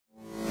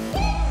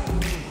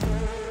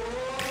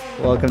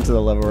Welcome to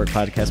the Love at Work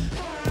podcast.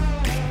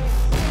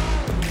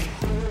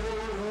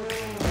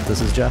 This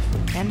is Jeff.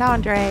 And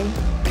Andre.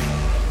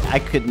 I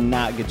could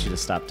not get you to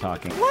stop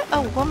talking. What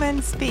a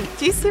woman speak.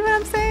 Do you see what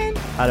I'm saying?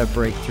 How to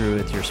break through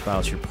with your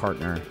spouse, your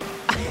partner.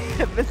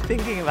 I've been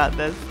thinking about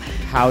this.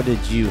 How did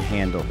you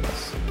handle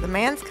this? The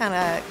man's kind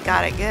of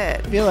got it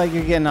good. I feel like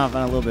you're getting off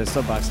on a little bit of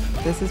soapbox.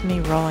 This is me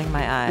rolling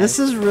my eyes. This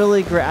is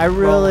really great.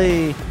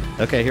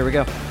 Okay, here we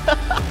go.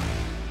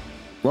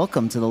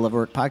 Welcome to the Love at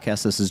Work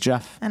podcast. This is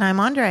Jeff. And I'm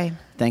Andre.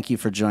 Thank you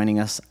for joining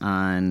us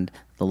on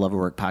the Love at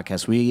Work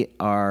podcast. We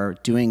are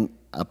doing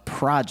a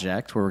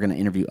project where we're going to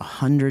interview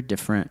 100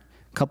 different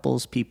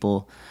couples,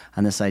 people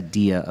on this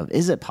idea of,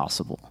 is it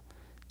possible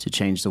to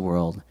change the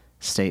world,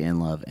 stay in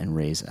love, and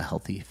raise a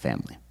healthy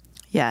family?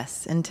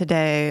 Yes. And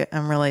today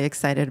I'm really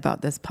excited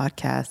about this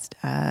podcast.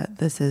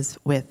 This is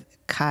with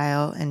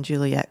Kyle and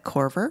Juliet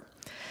Korver.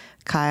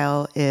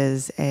 Kyle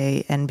is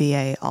a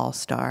NBA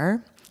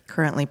All-Star,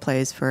 currently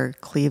plays for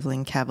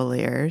Cleveland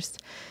Cavaliers.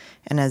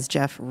 And as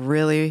Jeff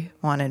really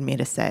wanted me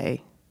to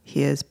say,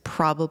 he is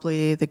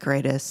probably the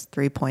greatest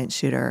three-point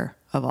shooter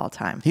of all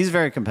time. He's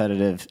very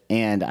competitive,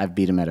 and I've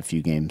beat him at a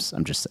few games.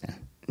 I'm just saying.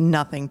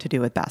 Nothing to do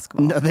with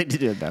basketball. Nothing to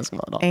do with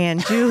basketball at all.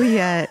 And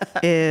Juliet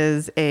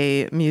is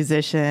a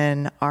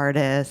musician,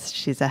 artist.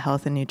 She's a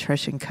health and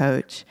nutrition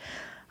coach.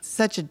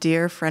 Such a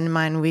dear friend of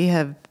mine. We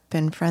have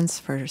been friends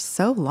for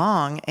so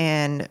long,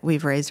 and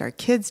we've raised our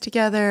kids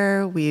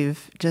together.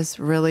 We've just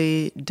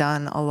really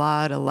done a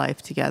lot of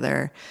life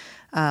together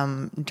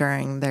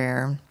during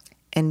their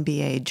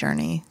NBA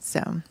journey.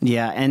 So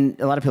yeah, and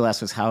a lot of people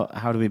ask us,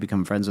 how do we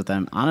become friends with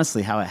them?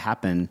 Honestly, how it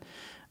happened,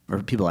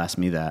 or people ask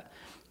me that,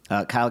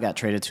 Kyle got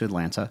traded to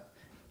Atlanta,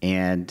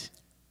 and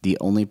the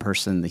only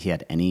person that he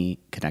had any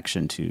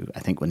connection to,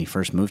 I think when he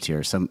first moved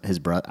here,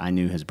 I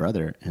knew his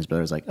brother, and his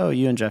brother was like, oh,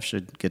 you and Jeff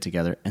should get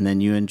together. And then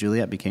you and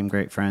Juliet became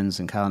great friends,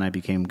 and Kyle and I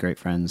became great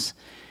friends.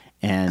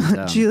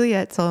 And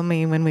Juliet told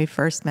me when we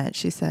first met,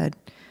 she said,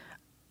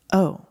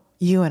 oh,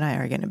 you and I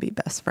are going to be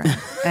best friends.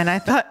 And I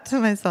thought to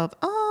myself,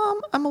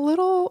 I'm a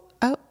little,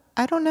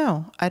 I don't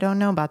know. I don't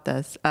know about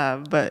this,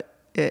 but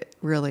it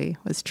really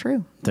was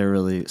true. They're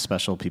really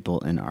special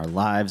people in our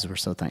lives. We're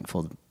so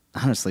thankful,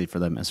 honestly, for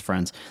them as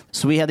friends.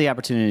 So we had the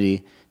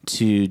opportunity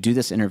to do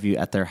this interview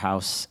at their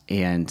house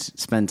and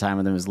spend time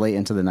with them. It was late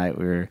into the night.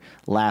 We were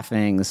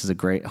laughing. This is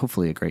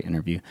hopefully a great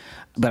interview.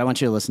 But I want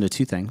you to listen to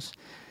two things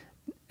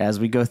as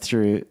we go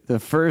through. The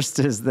first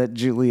is that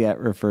Juliet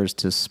refers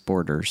to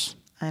sporters.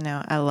 I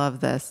know. I love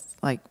this.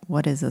 Like,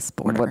 what is a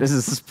sporter? What is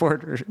a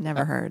sporter?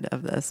 Never heard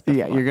of this before.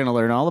 Yeah, you're going to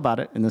learn all about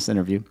it in this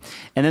interview.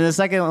 And then the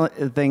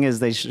second thing is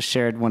they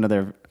shared one of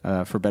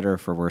their for better or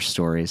for worse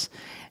stories,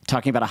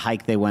 talking about a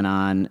hike they went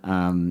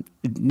on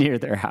near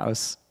their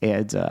house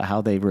and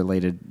how they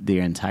related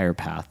their entire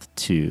path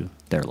to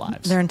their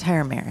lives. Their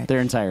entire marriage.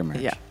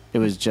 Yeah. It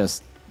was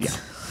just, yeah.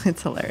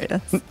 It's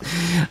hilarious.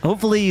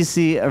 Hopefully you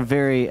see a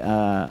very...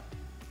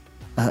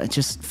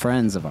 just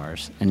friends of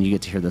ours, and you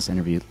get to hear this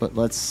interview. But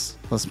let's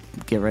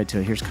get right to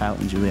it. Here's Kyle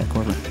and Juliet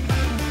Korver.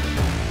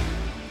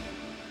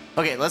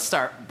 Okay, let's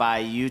start by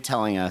you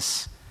telling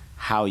us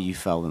how you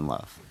fell in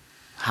love.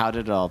 How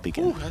did it all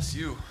begin? Ooh, that's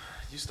you.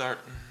 You start.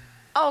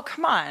 Oh,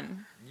 come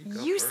on.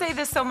 You first. say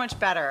this so much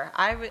better.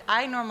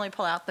 I normally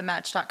pull out the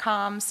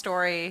Match.com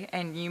story,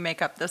 and you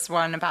make up this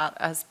one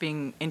about us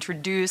being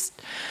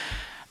introduced.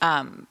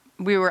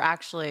 We were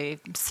actually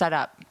set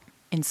up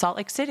in Salt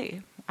Lake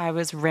City. I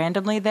was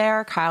randomly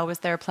there. Kyle was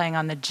there playing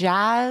on the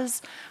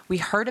Jazz. We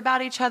heard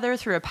about each other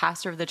through a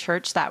pastor of the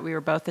church that we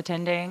were both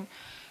attending.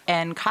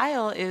 And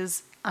Kyle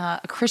is a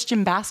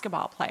Christian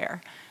basketball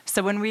player.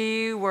 So when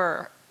we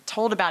were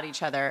told about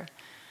each other,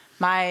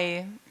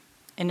 my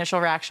initial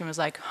reaction was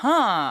like,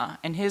 huh.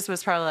 And his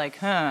was probably like,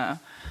 huh.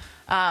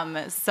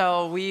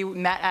 So we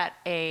met at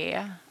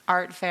a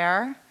art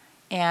fair,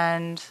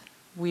 and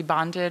we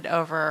bonded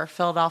over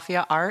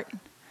Philadelphia art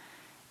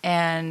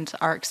and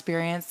our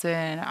experience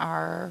in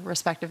our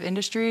respective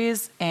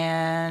industries,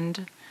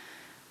 and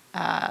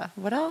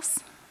what else?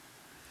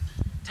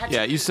 Tattoos.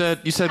 Yeah, you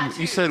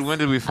said when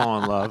did we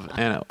fall in love?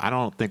 And I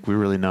don't think we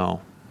really know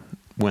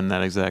when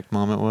that exact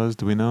moment was.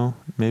 Do we know?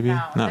 Maybe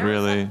not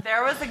really.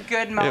 There was a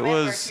good moment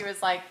where he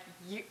was like,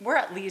 "We're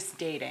at least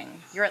dating.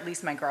 You're at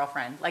least my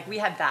girlfriend." Like, we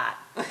had that,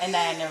 and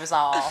then it was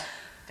all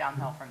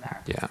downhill from there.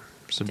 Yeah.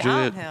 So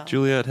Downhill.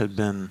 Juliet had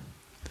been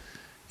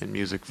in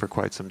music for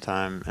quite some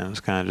time, and was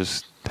kind of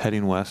just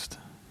heading west,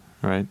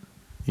 right?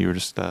 You were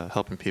just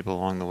helping people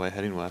along the way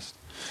heading west,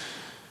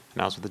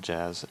 and I was with the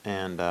Jazz,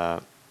 and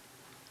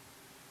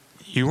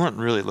you weren't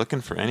really looking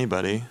for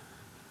anybody,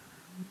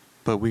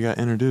 but we got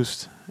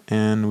introduced,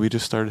 and we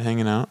just started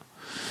hanging out,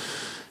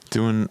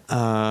 doing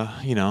the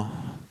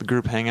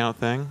group hangout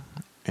thing,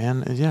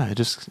 and it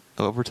just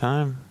over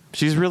time,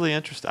 she's really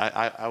interested.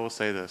 I will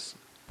say this,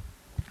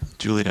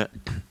 Juliet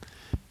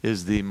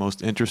is the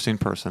most interesting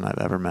person I've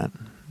ever met.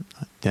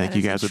 I think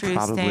you guys would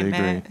probably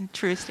agree.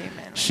 True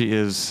statement. She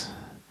is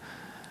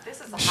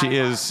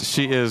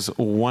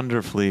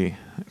wonderfully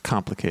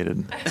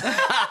complicated.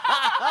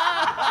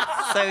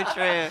 so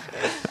true.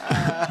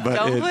 But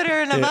Don't put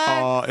her in a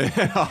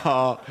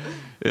box.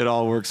 It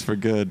all works for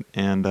good,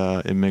 and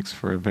it makes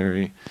for a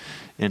very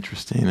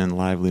interesting and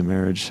lively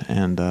marriage.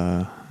 And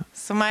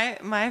So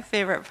my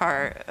favorite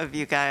part of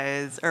you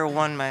guys, or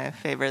one of my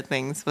favorite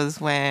things, was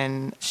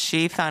when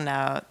she found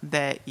out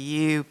that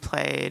you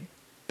played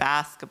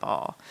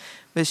basketball.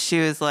 But she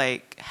was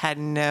like, had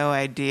no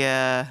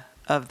idea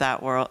of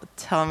that world.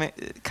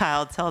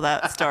 Kyle, tell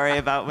that story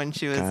about when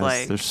she was guys,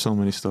 like... there's so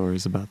many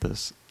stories about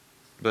this.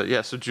 But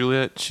yeah, so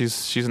Juliet,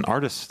 she's an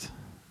artist,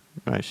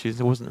 right? She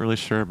wasn't really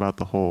sure about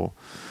the whole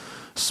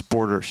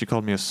sporter. She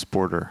called me a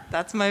sporter.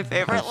 That's my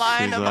favorite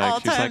line of all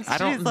time. She's like, I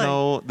don't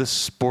know the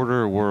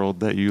sporter world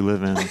that you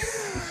live in.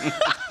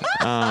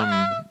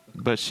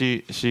 But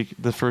she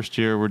the first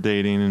year we're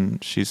dating,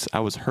 and I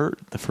was hurt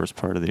the first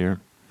part of the year.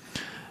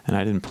 And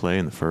I didn't play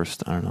in the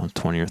first,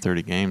 20 or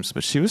 30 games.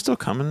 But she was still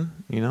coming,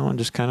 and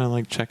just kind of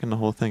like checking the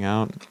whole thing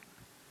out.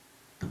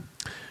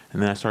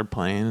 And then I started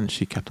playing, and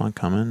she kept on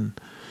coming.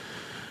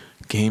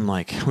 We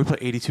play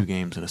 82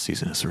 games in a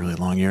season. It's a really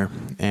long year.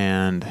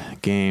 And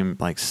game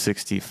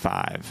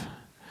 65,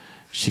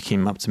 she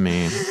came up to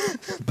me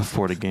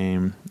before the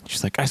game.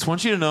 She's like, I just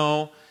want you to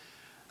know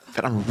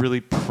that I'm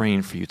really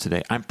praying for you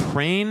today. I'm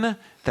praying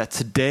that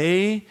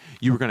today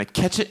you were going to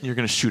catch it and you're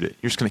going to shoot it.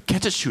 You're just going to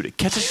catch it, shoot it,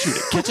 catch it, shoot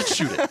it, catch it,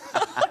 shoot it.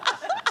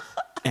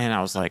 And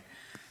I was like,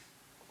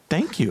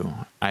 thank you.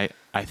 I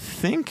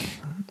think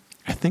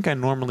I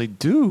normally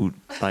do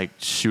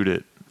shoot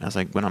it. I was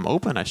like, when I'm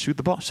open, I shoot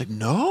the ball. She's like,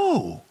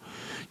 no,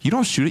 you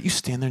don't shoot it. You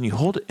stand there and you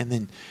hold it, and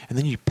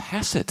then you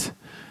pass it,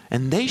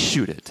 and they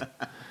shoot it.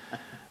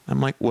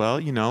 I'm like,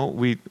 well,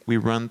 we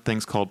run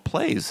things called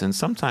plays, and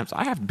sometimes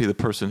I have to be the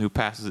person who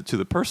passes it to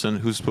the person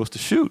who's supposed to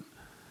shoot.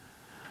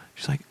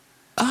 She's like,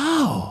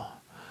 oh,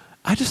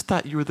 I just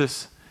thought you were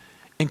this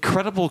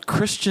incredible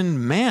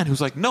Christian man who's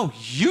like, no,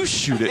 you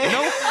shoot it.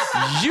 No,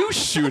 you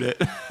shoot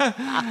it.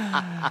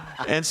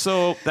 And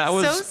so that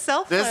was so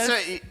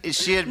selfless.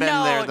 She had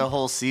been there the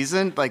whole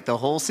season, the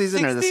whole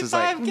season, or this is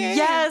like games.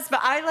 Yes, but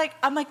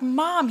I'm like,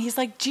 Mom, he's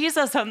like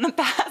Jesus on the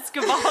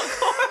basketball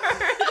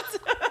court.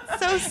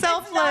 So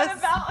selfless.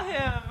 It's not about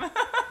him.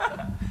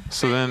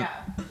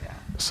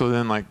 So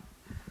then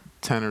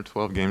 10 or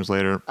 12 games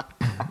later,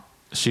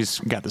 she's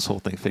got this whole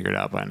thing figured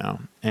out by now.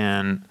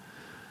 And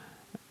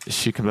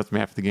she comes up to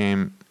me after the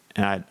game,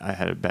 and I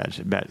had a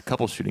bad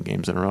couple shooting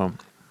games in a row.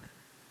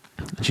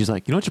 And she's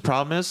like, you know what your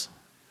problem is?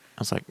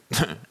 I was like,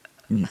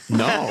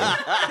 no.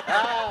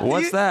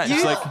 What's that?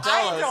 She's like,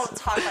 I don't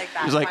talk like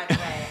that, She's like- by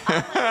the way.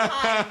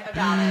 I'm kind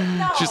about it.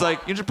 No. she's like,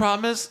 you know what your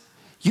problem is?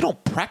 You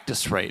don't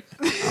practice right.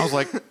 I was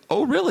like,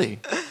 oh, really?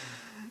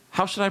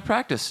 How should I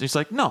practice? She's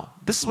like, no,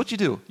 this is what you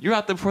do. You're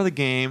out there before the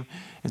game,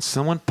 and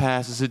someone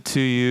passes it to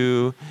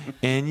you,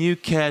 and you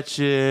catch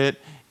it,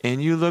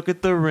 and you look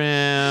at the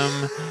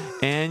rim,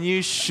 and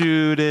you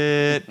shoot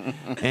it,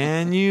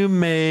 and you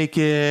make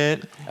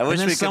it. I wish and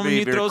then we could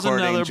somebody be throws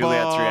recording another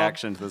Juliet's ball,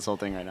 reaction to this whole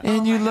thing right now.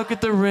 and you look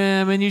at the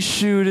rim, and you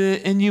shoot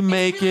it, and you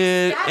make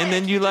really it, and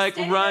then static. you You just stand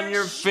there run and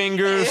your shoot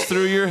fingers it.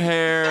 through your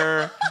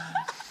hair.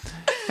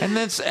 And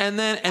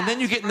then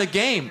you get in the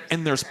game,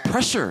 and there's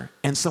pressure,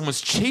 and someone's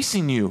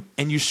chasing you,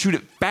 and you shoot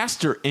it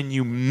faster, and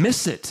you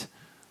miss it.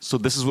 So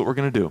this is what we're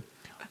gonna do.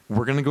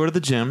 We're gonna go to the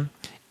gym,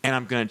 and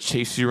I'm gonna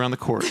chase you around the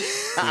court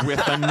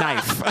with a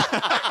knife.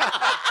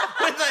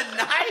 With a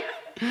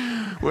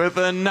knife? With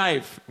a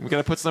knife. We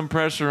gotta put some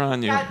pressure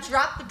on you. God,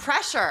 drop the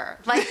pressure.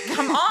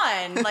 Come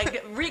on.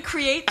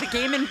 Recreate the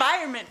game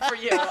environment for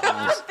you.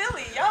 I'm from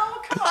Philly, yo.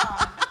 Come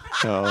on.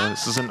 So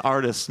this is an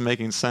artist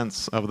making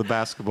sense of the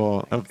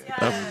basketball of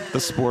the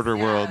sporter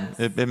world.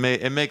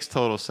 It makes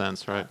total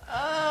sense, right?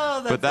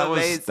 Oh, that's But that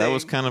amazing.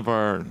 was kind of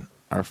our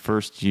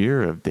first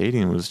year of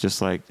dating. Was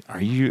just like,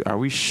 are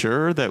we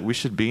sure that we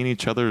should be in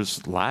each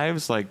other's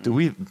lives? Like, do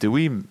we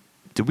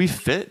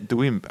fit?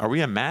 Are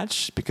we a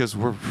match? Because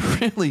we're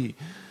really,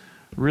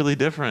 really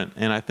different.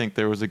 And I think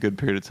there was a good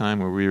period of time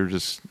where we were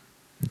just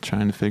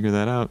trying to figure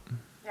that out.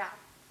 Yeah.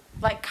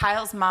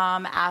 Kyle's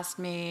mom asked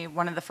me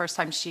one of the first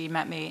times she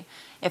met me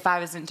if I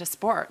was into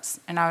sports.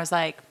 And I was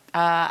like,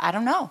 I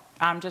don't know.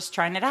 I'm just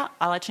trying it out.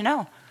 I'll let you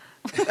know.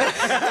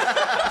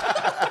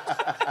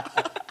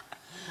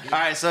 All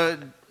right, so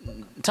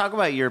talk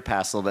about your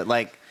past a little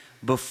bit.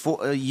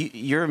 Before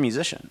you're a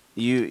musician,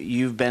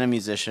 you've been a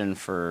musician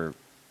for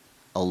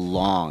a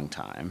long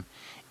time,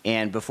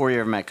 and before you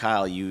ever met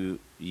Kyle, you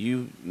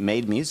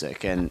made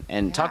music,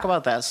 and talk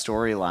about that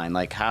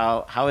storyline.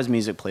 How has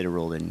music played a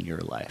role in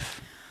your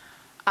life?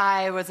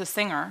 I was a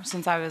singer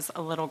since I was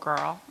a little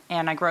girl,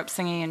 and I grew up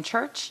singing in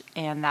church,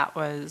 and that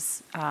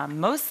was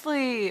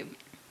mostly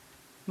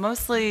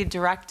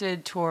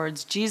directed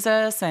towards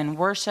Jesus and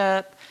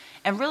worship,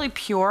 and really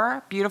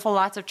pure, beautiful,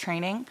 lots of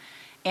training.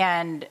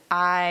 And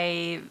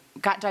I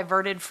got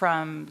diverted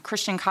from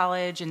Christian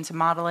college into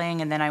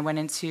modeling, and then I went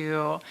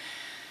into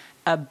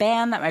a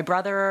band that my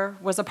brother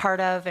was a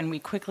part of, and we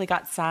quickly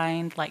got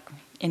signed,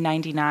 in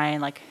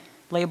 '99,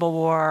 label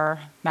war,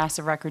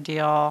 massive record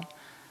deal.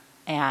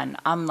 And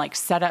I'm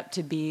set up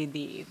to be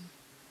the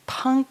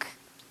punk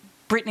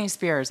Britney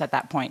Spears at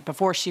that point,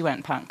 before she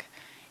went punk.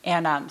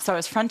 And so I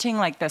was fronting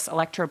like this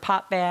electro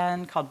pop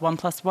band called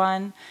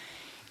 1+1.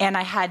 And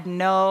I had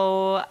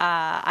no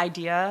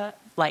idea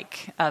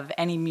like of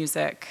any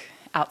music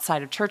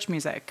outside of church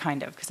music,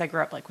 kind of, because I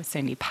grew up like with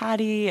Sandy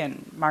Patty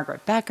and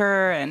Margaret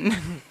Becker and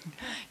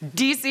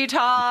DC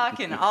Talk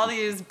and all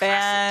these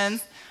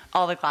bands,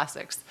 all the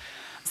classics.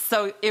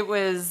 So it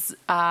was,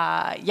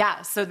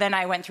 so then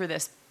I went through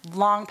this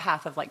long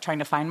path of like trying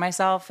to find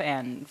myself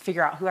and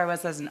figure out who I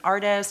was as an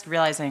artist,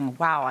 realizing,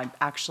 wow, I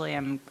actually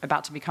am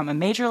about to become a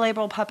major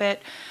label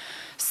puppet.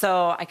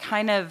 So I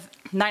kind of,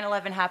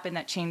 9/11 happened,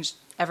 that changed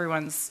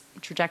everyone's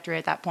trajectory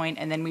at that point.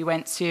 And then I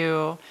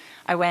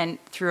went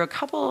through a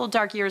couple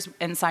dark years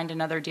and signed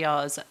another deal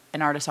as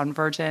an artist on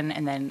Virgin,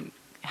 and then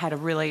had a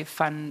really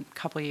fun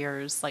couple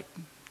years like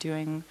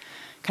doing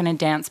kind of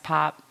dance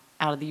pop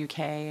out of the UK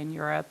and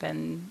Europe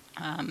and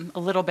a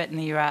little bit in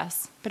the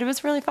US. But it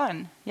was really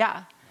fun,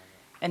 yeah.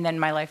 And then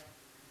my life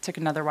took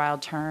another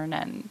wild turn,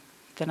 and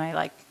then I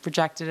like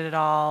rejected it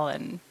all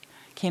and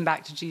came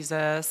back to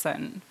Jesus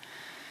and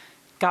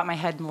got my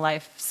head and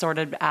life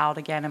sorted out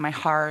again in my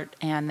heart.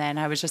 And then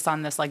I was just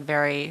on this like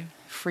very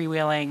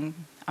freewheeling,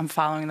 I'm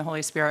following the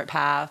Holy Spirit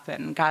path,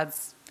 and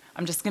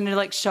I'm just going to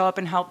like show up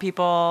and help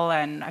people.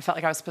 And I felt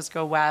like I was supposed to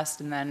go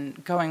west, and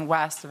then going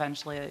west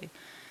eventually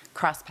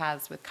crossed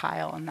paths with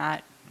Kyle, and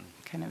that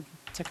kind of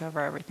took over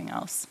everything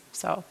else.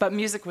 So, but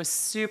music was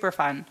super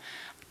fun.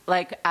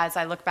 Like, as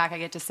I look back, I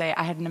get to say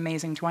I had an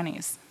amazing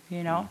 20s,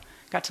 you know?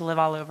 Got to live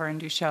all over and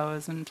do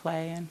shows and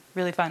play, and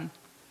really fun.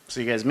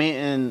 So you guys meet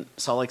in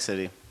Salt Lake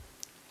City.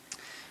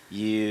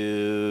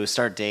 You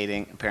start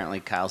dating. Apparently,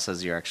 Kyle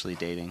says you're actually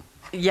dating.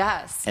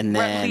 Yes. And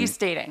we're then- at least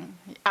dating.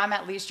 I'm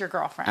at least your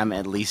girlfriend. I'm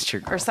at least your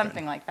girlfriend. Or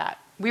something like that.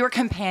 We were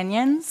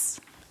companions.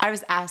 I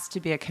was asked to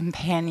be a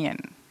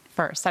companion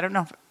first. I don't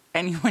know if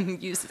anyone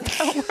uses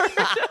that word.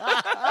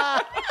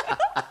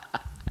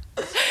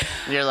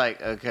 You're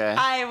like, okay.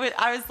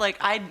 I was like,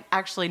 I'd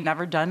actually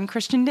never done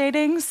Christian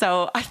dating,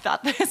 so I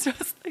thought this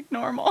was like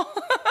normal.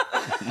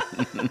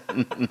 I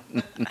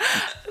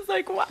was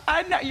like, what?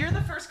 You're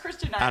the first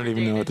Christian I don't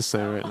even know what to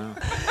say right now.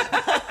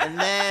 And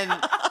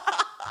then,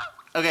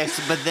 okay,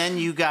 so but then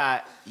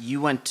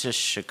you went to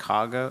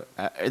Chicago.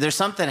 There's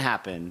something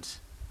happened,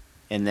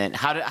 and then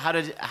how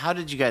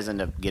did you guys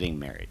end up getting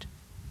married?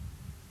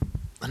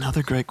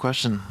 Another great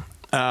question.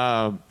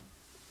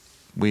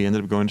 We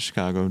ended up going to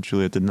Chicago.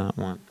 Juliet did not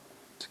want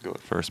to go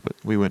at first, but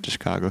we went to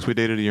Chicago. So we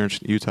dated a year in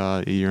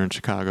Utah, a year in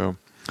Chicago.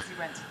 You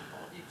went to the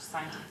Bowl. You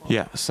signed to the Bowl.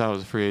 Yeah, so I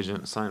was a free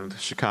agent, signed with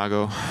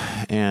Chicago,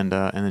 and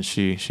then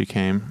she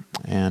came,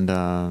 and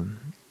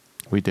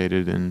we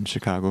dated in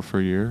Chicago for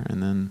a year,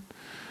 and then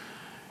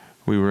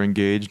we were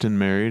engaged and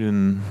married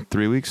in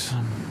 3 weeks.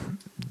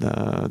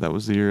 That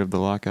was the year of the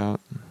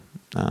lockout.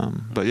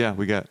 But yeah,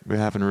 we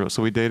happened real.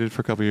 So we dated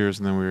for a couple of years,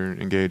 and then we were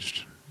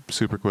engaged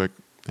super quick,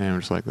 and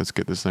we're just like, let's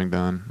get this thing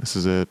done. This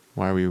is it.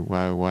 Why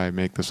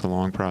make this a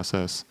long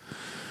process?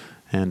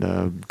 And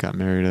got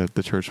married at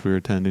the church we were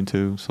attending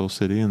to, Soul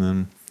City, and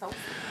then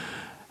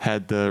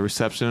had the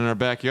reception in our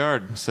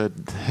backyard. Said,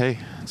 hey,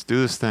 let's do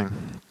this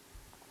thing.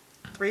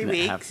 3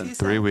 weeks. you said?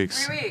 3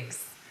 weeks. 3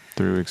 weeks.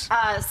 3 weeks.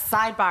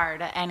 Sidebar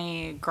to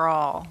any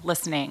girl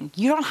listening: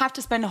 you don't have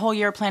to spend a whole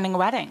year planning a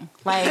wedding.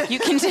 Like, you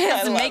can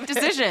just make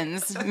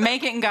decisions,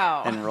 make it and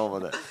go. And roll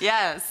with it.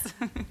 Yes.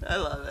 I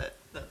love it.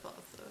 That's awesome.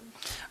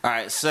 All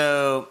right,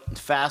 so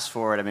fast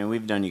forward. I mean,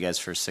 we've known you guys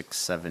for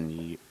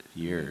 6-7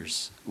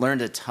 years.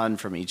 Learned a ton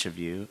from each of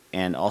you,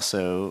 and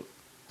also,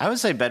 I would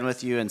say, been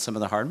with you in some of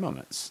the hard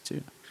moments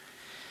too.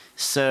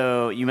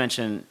 So you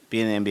mentioned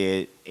being in the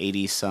NBA,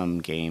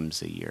 80-some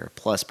games a year,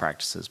 plus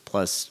practices,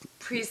 plus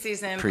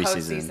Preseason,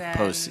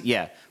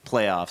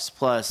 playoffs,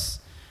 plus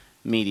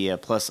media,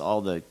 plus all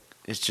the.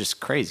 It's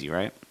just crazy,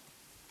 right?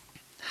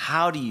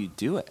 How do you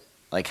do it?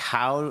 Like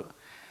how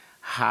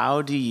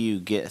do you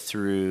get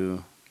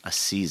through a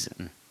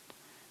season?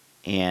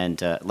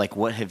 And like,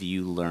 what have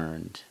you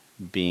learned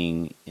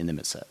being in the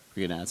midst of it?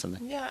 Were you gonna add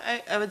something?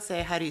 Yeah, I would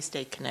say, how do you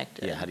stay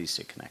connected? Yeah, how do you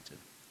stay connected?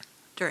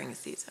 during a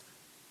season?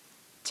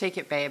 Take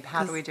it, babe.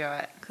 How do we do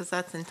it? Because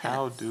that's intense.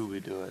 How do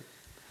we do it?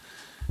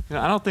 You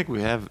know, I don't think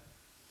we have.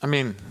 I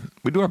mean,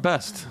 we do our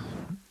best.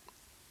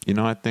 You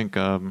know, I think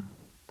from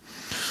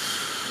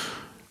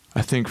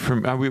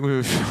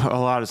we've a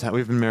lot has happened.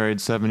 We've been married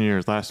 7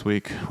 years. Last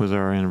week was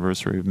our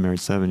anniversary. We've been married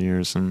 7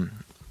 years, and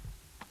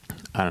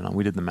I don't know.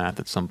 We did the math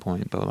at some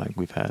point, but like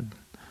we've had,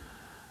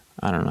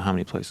 I don't know how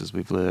many places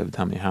we've lived,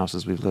 how many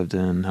houses we've lived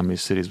in, how many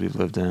cities we've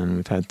lived in.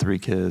 We've had 3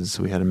 kids.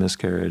 We had a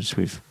miscarriage.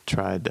 We've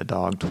tried a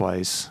dog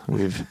twice.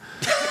 We've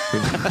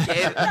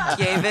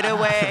gave it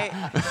away.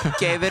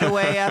 Gave it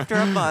away after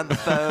a month,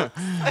 folks.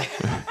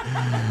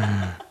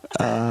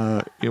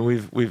 You know,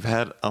 we've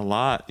had a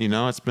lot. You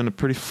know, it's been a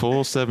pretty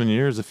full 7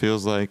 years. It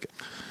feels like,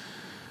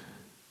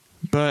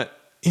 but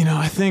you know,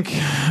 I think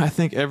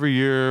every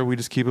year we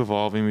just keep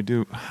evolving. We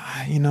do.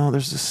 You know,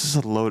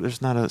 there's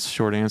not a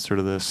short answer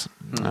to this.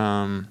 You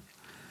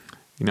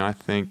know, I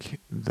think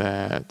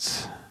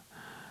that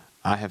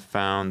I have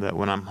found that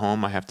when I'm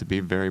home, I have to be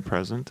very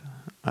present.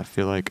 I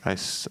feel like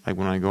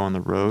when I go on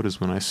the road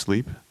is when I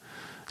sleep,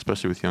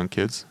 especially with young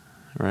kids,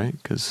 right?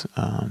 Because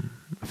I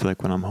feel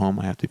like when I'm home,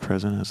 I have to be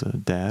present as a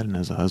dad and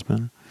as a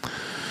husband.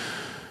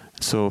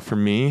 So for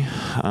me,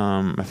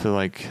 I feel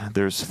like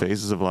there's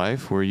phases of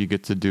life where you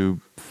get to do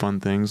fun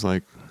things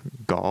like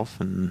golf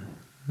and,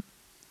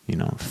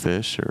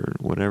 fish or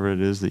whatever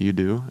it is that you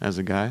do as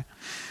a guy.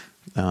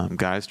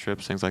 Guys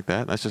trips, things like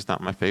that. That's just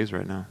not my phase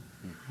right now.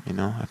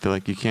 I feel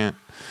like you can't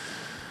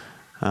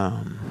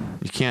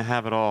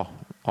have it all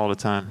the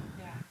time.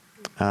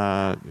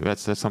 Yeah.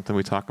 That's something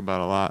we talk about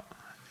a lot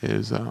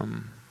is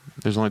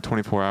there's only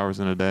 24 hours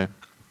in a day.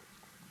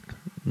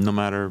 No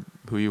matter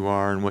who you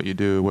are and what you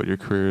do, what your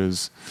career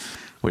is,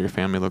 what your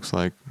family looks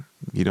like,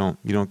 you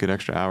don't get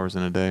extra hours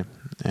in a day.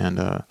 And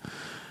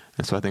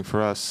so I think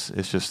for us,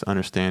 it's just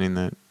understanding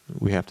that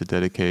we have to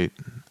dedicate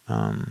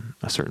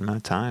a certain amount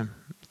of time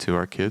to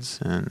our kids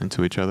and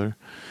to each other.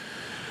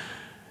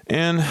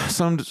 And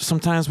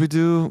sometimes we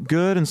do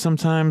good, and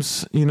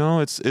sometimes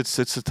it's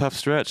a tough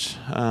stretch.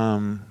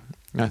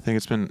 I think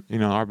it's been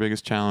our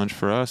biggest challenge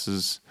for us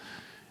is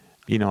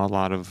a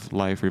lot of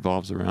life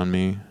revolves around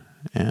me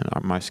and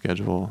my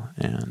schedule,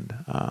 and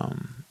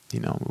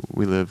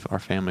our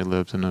family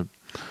lives in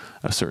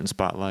a certain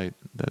spotlight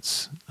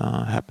that's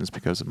happens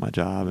because of my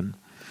job, and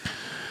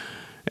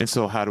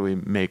so how do we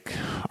make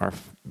our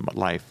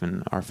life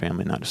and our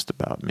family not just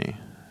about me?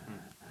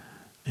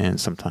 And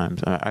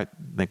sometimes I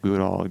think we would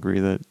all agree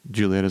that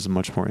Juliet is a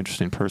much more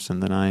interesting person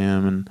than I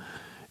am,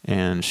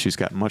 and she's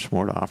got much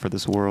more to offer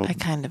this world. I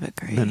kind of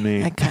agree. Than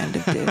me. I kind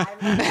of do.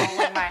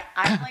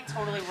 I'm like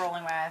totally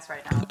rolling my eyes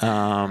right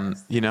now.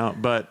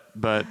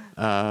 But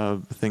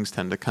things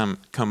tend to come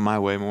my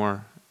way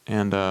more,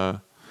 and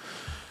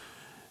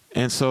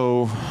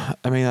so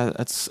I mean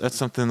that's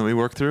something that we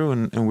work through,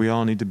 and we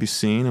all need to be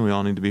seen, and we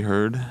all need to be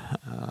heard,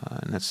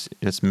 and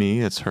it's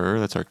me, it's her,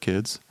 that's our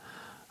kids.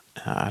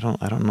 I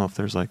don't know if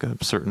there's like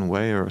a certain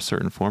way or a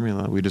certain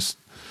formula.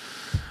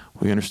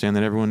 We understand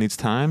that everyone needs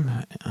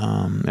time,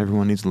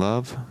 everyone needs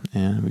love,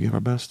 and we give our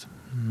best.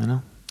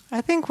 I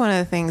think one of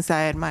the things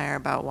I admire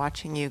about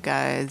watching you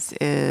guys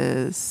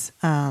is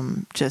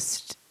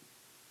just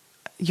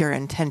your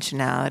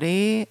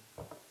intentionality,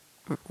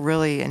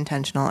 really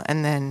intentional,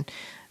 and then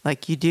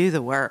like you do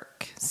the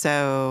work.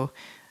 So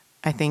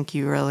I think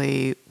you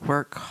really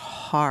work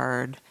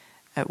hard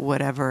at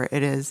whatever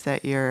it is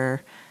that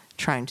you're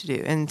trying to do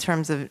in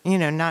terms of,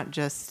 not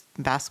just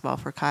basketball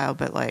for Kyle,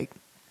 but like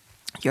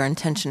your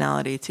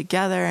intentionality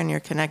together and your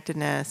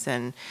connectedness.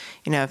 And,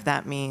 if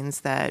that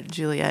means that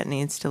Juliet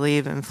needs to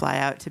leave and fly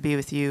out to be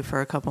with you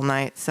for a couple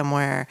nights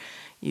somewhere,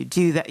 you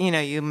do that,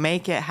 you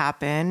make it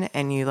happen,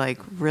 and you like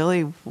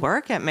really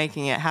work at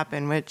making it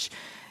happen, which,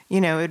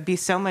 it'd be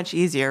so much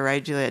easier,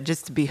 right, Juliet,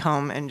 just to be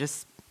home and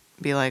just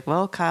be like,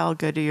 well, Kyle,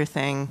 go do your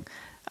thing.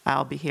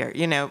 I'll be here,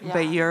 Yeah.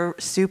 But you're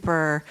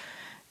super,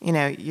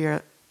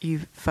 you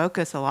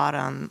focus a lot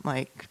on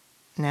like,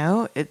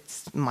 no,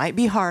 it might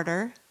be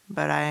harder,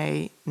 but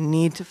I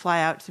need to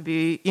fly out to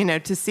be,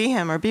 to see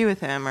him or be with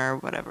him or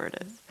whatever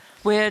it is.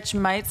 Which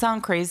might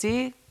sound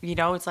crazy.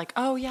 It's like,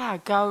 oh yeah,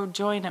 go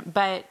join him.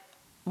 But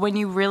when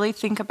you really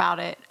think about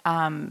it,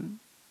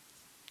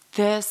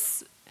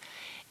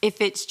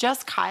 if it's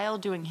just Kyle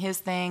doing his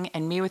thing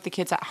and me with the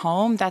kids at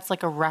home, that's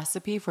like a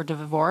recipe for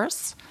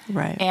divorce.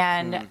 Right.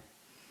 And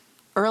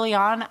early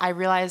on, I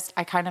realized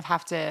I kind of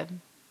have to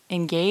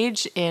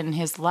engage in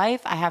his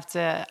life.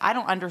 I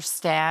don't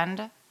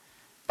understand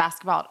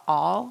basketball at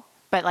all,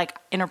 but like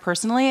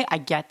interpersonally, I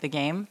get the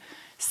game.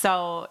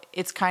 So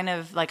it's kind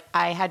of like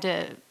I had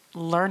to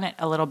learn it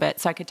a little bit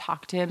so I could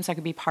talk to him, so I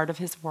could be part of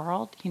his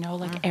world,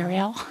 like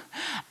Ariel.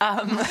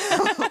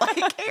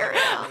 Like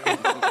Ariel.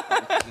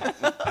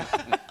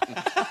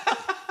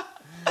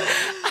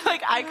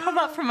 Like I come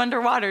up from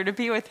underwater to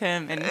be with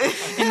him and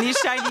in these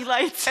shiny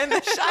lights. And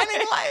the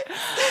shining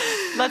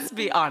lights. Let's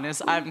be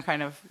honest, I'm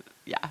kind of,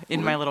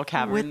 in my little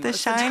cavern. With the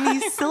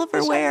shiny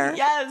silverware.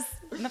 Yes,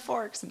 and the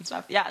forks and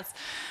stuff, yes.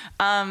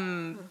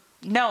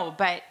 No,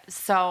 but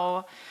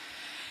so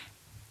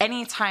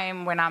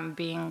anytime when I'm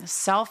being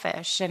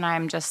selfish and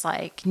I'm just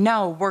like,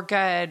 no, we're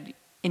good,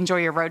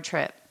 enjoy your road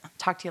trip,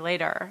 talk to you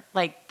later,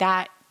 like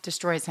that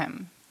destroys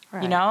him.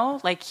 Right.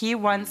 Like he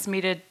wants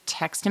me to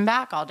text him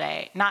back all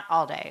day, not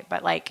all day,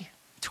 but like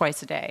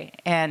twice a day,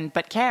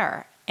 but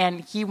care.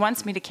 And he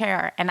wants me to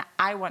care, and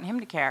I want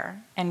him to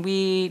care. And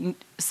we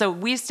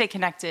stay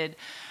connected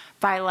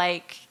by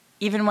like,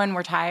 even when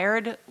we're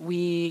tired,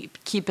 we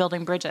keep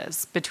building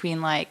bridges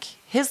between like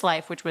his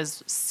life, which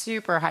was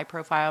super high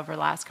profile over the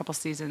last couple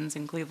seasons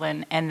in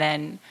Cleveland, and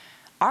then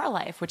our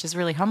life, which is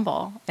really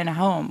humble in a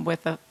home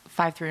with a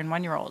 5, 3, and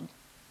 1-year-old.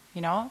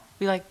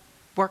 We like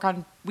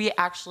we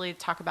actually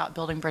talk about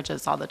building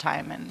bridges all the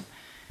time and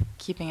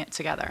keeping it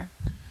together.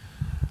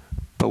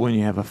 But when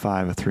you have a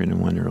 5, a 3, and a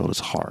 1-year-old, it's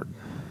hard.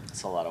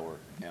 It's a lot of work.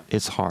 Yeah.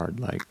 It's hard,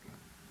 like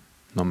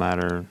no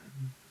matter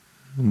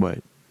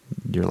what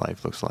your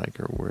life looks like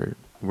or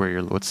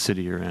what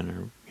city you're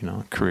in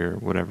or career,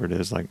 whatever it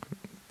is. Like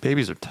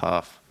babies are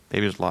tough.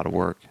 Babies are a lot of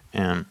work,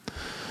 and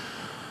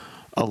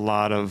a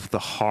lot of the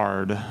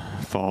hard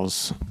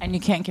falls. And you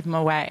can't give them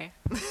away.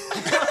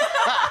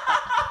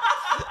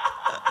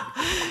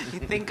 You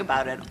think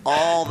about it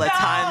all the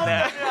time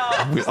there.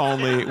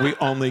 We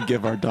only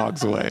give our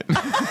dogs away.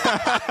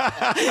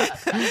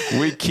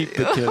 We keep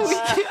the kids.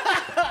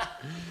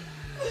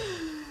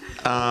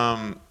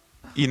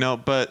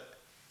 But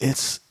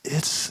it's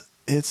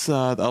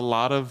a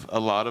lot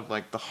of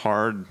like the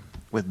hard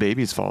with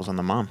babies falls on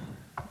the mom,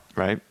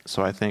 right?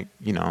 So I think,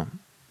 if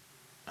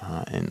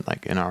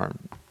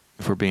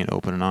we're being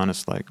open and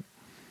honest, like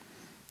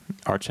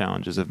our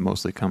challenges have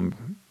mostly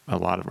come. A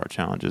lot of our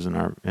challenges in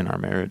our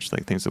marriage,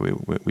 like things that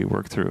we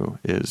work through,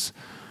 is,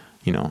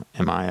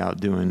 am I out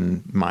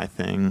doing my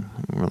thing,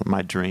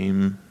 my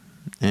dream,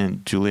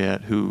 and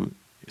Juliet, who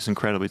is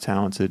incredibly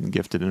talented and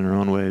gifted in her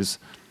own ways,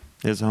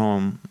 is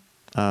home,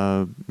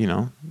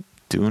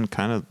 doing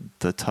kind of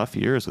the tough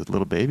years with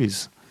little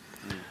babies,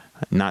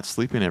 not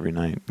sleeping every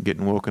night,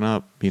 getting woken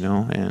up,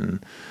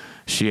 and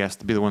she has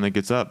to be the one that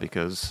gets up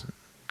because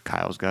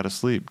Kyle's got to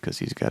sleep because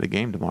he's got a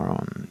game tomorrow,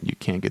 and you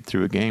can't get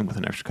through a game with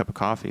an extra cup of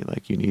coffee.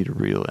 Like, you need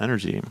real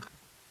energy,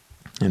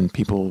 and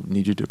people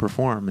need you to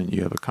perform, and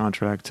you have a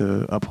contract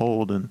to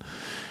uphold,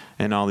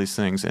 and all these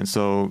things. And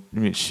so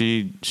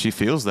she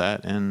feels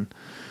that, and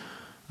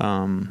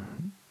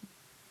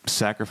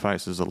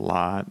sacrifices a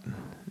lot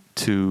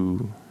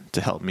to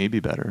help me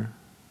be better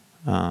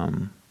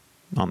on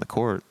the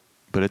court,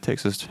 but it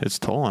takes its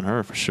toll on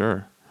her for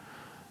sure.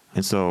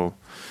 And so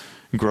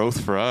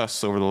growth for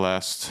us over the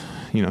last,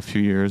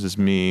 few years is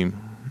me,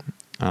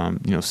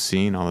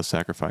 seeing all the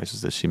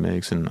sacrifices that she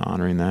makes and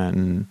honoring that,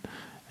 and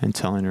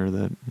telling her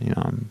that,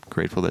 I'm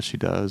grateful that she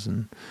does,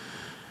 and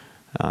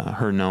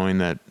her knowing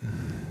that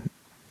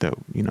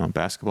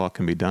basketball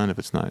can be done if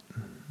it's not,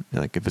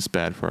 like, if it's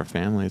bad for our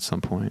family at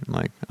some point,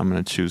 like, I'm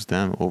going to choose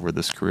them over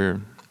this career.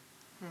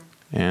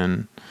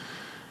 And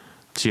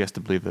she has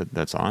to believe that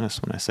that's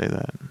honest when I say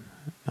that.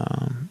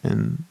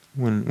 And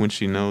when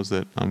she knows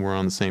that we're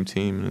on the same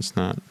team, and it's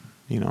not,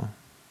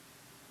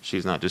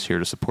 she's not just here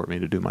to support me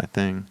to do my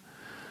thing,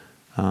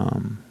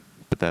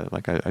 but that,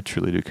 like, I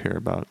truly do care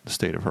about the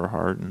state of her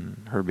heart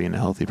and her being a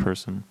healthy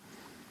person.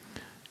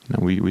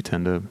 We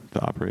tend to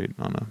operate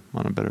on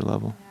a better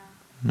level.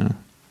 Yeah.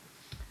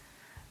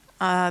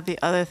 The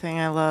other thing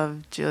I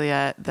love,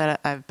 Juliet, that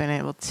I've been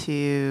able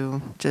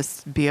to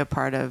just be a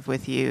part of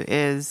with you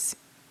is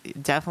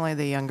definitely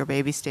the younger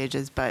baby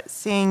stages, but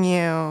seeing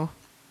you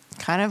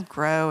kind of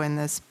grow in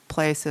this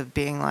place of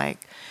being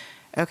like,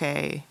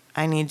 okay,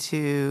 I need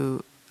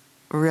to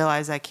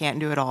realize I can't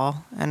do it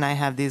all, and I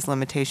have these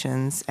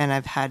limitations, and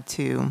I've had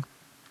to,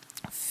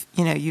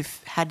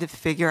 you've had to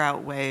figure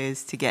out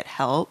ways to get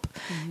help.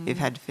 Mm-hmm. You've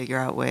had to figure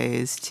out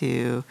ways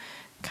to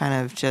kind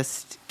of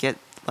just get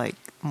like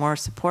more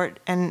support,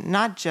 and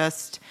not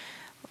just,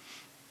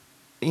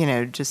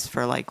 just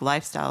for like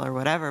lifestyle or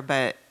whatever,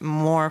 but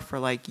more for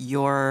like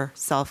your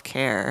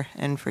self-care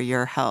and for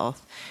your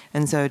health.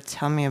 And so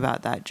tell me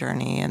about that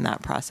journey and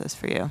that process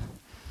for you.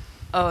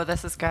 Oh,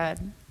 this is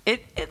good.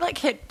 It like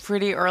hit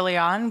pretty early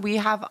on. We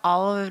had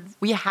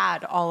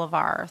all of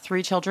our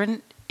 3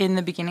 children in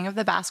the beginning of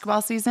the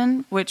basketball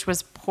season, which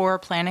was poor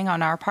planning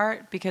on our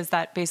part, because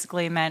that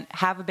basically meant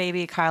have a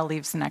baby, Kyle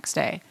leaves the next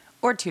day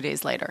or 2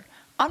 days later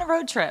on a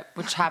road trip,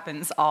 which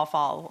happens all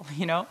fall,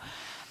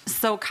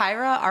 So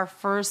Kyra, our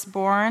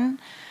firstborn,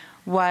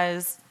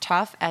 was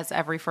tough, as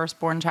every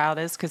firstborn child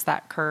is, because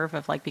that curve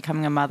of like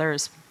becoming a mother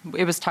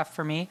it was tough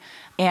for me.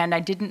 And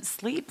I didn't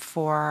sleep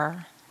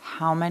for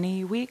how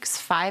many weeks?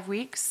 5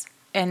 weeks.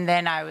 And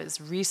then I was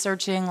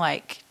researching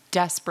like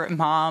Desperate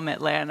Mom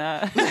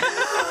Atlanta.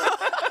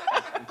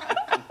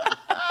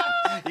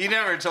 You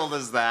never told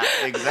us that.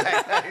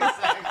 Exactly.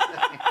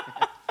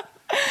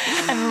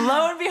 And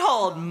lo and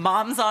behold,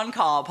 Moms on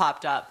Call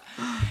popped up.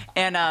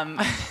 And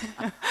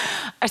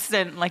I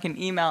sent like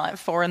an email at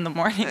 4 a.m,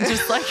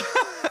 just like,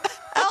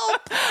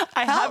 help!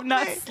 I have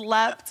not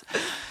slept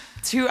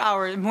 2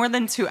 hours, more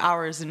than 2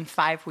 hours in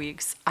 5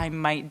 weeks. I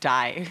might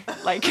die.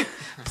 Like,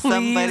 please,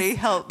 somebody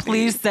help me.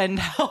 Please send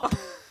help.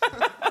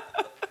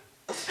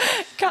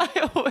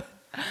 Kyle,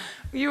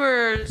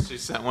 she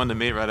sent one to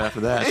me right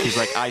after that. She's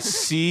like, I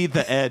see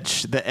the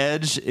edge. The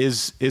edge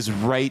is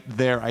right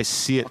there. I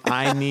see it.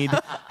 I need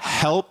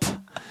help.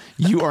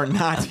 You are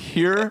not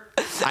here.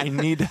 I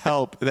need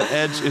help. The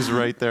edge is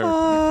right there.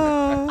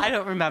 I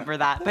don't remember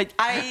that, but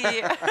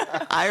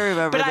I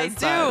remember. But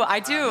this I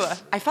do.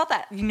 I felt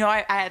that.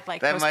 I had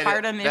like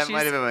postpartum issues. That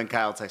might have been when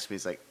Kyle texted me.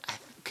 He's like,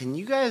 can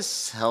you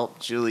guys help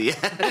Juliet?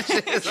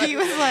 He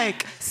was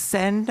like,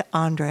 send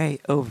Andre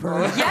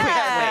over.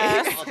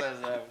 Yes.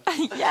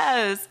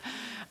 Yes.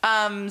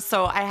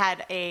 So I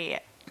had a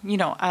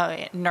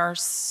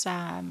nurse,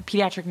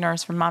 pediatric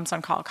nurse from Moms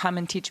on Call come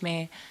and teach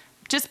me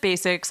just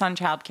basics on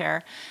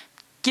childcare.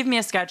 Give me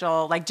a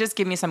schedule, like just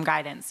give me some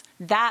guidance.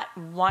 That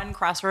one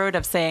crossroad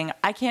of saying,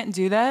 I can't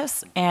do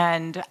this,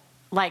 and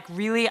like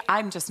really,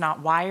 I'm just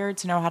not wired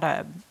to know how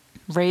to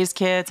raise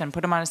kids and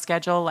put them on a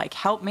schedule, like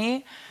help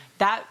me.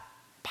 That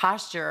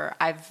posture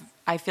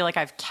I feel like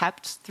I've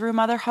kept through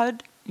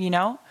motherhood,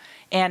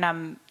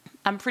 and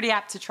I'm pretty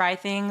apt to try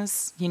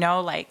things,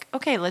 like,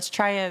 okay, let's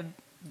try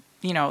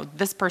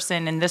this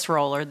person in this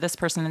role or this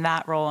person in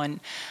that role. And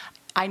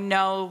I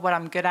know what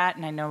I'm good at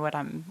and I know what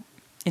I'm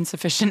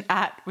insufficient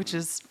at, which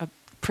is a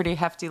pretty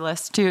hefty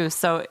list too.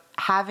 So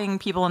having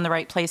people in the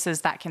right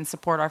places that can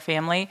support our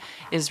family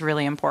is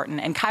really important.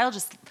 And Kyle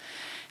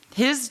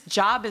his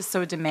job is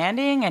so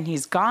demanding and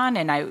he's gone,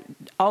 and I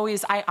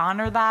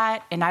honor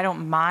that, and I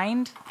don't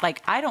mind.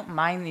 Like, I don't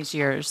mind these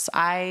years.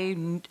 I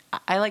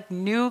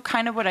knew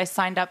kind of what I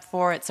signed up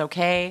for. It's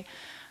okay.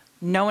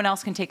 No one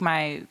else can take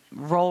my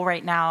role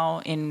right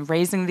now in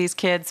raising these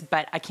kids,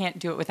 but I can't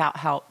do it without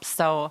help.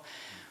 So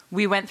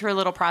we went through a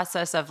little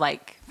process of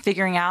like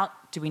figuring out,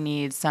 do we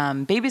need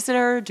some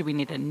babysitter? Do we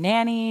need a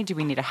nanny? Do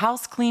we need a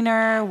house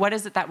cleaner? What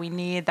is it that we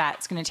need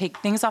that's going to take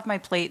things off my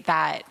plate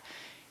that,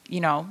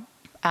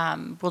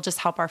 will just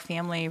help our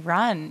family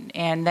run?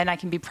 And then I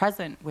can be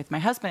present with my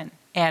husband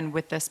and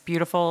with this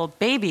beautiful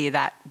baby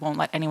that won't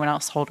let anyone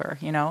else hold her,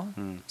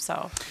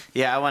 So.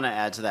 Yeah, I want to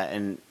add to that.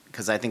 And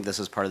because I think this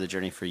is part of the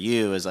journey for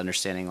you, is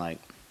understanding, like,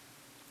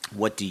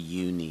 what do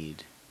you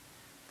need,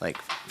 like,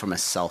 from a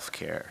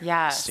self-care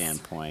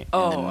standpoint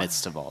in the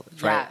midst of all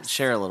this, right? Yes.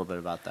 Share a little bit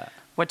about that.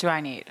 What do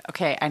I need?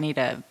 Okay, I need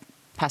a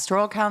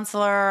pastoral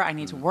counselor. I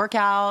need to work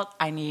out.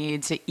 I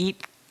need to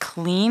eat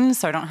clean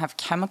so I don't have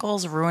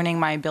chemicals ruining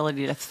my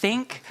ability to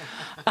think.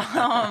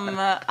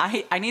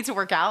 I need to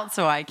work out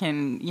so I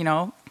can,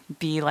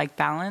 be like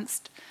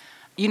balanced.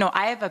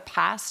 I have a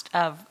past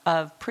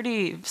of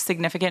pretty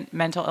significant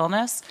mental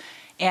illness,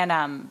 and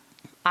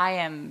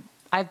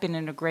I've been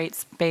in a great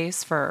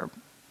space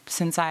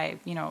since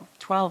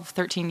 12,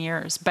 13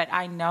 years, but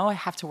I know I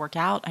have to work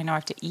out. I know I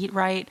have to eat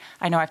right.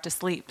 I know I have to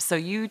sleep. So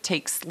you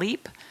take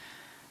sleep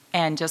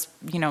and just,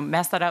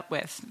 mess that up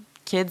with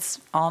kids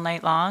all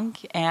night long,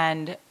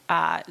 and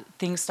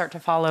things start to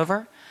fall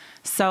over.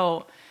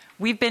 So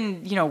we've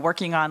been,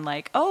 working on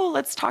like,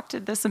 let's talk to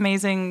this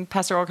amazing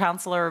pastoral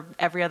counselor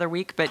every other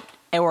week,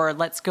 or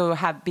let's go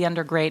be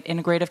under great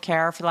integrative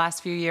care for the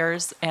last few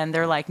years. And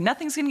they're like,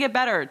 nothing's going to get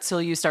better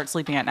till you start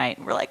sleeping at night.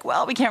 We're like,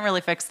 well, we can't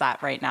really fix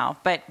that right now.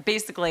 But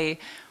basically,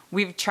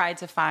 we've tried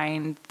to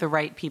find the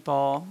right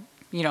people,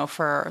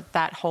 for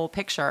that whole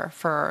picture,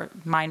 for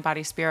mind,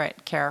 body,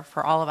 spirit care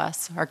for all of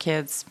us, our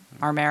kids,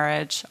 our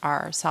marriage,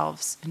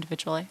 ourselves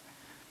individually.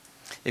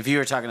 If you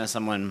were talking to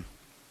someone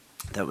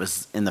that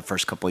was in the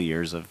first couple of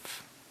years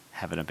of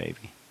having a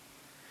baby,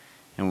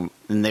 and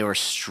they were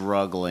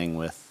struggling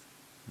with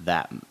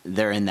that,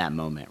 they're in that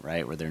moment,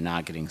 right, where they're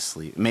not getting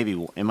sleep.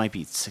 Maybe it might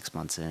be 6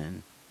 months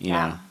in, you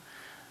know.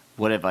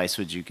 What advice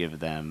would you give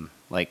them,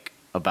 like,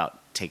 about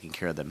taking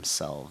care of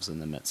themselves in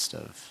the midst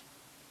of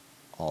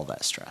all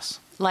that stress?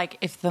 Like,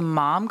 if the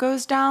mom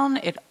goes down,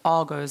 it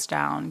all goes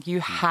down.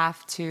 You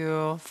have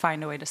to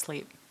find a way to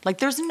sleep. Like,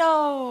 there's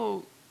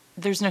no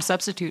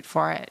substitute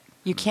for it.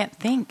 You can't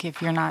think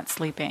if you're not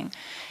sleeping.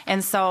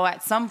 And so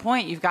at some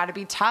point, you've got to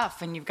be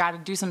tough, and you've got to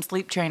do some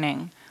sleep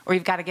training, or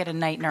you've got to get a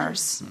night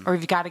nurse, or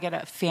you've got to get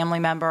a family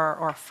member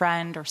or a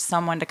friend or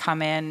someone to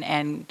come in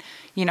and,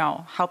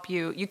 help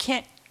you. You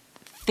can't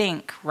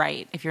think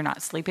right if you're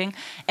not sleeping.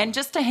 And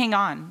just to hang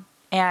on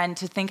and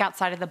to think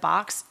outside of the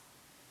box.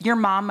 Your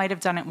mom might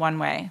have done it one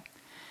way,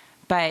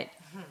 but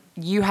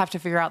you have to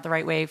figure out the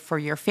right way for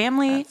your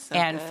family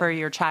and for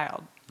your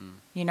child,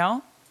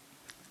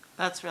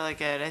 That's really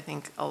good. I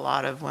think a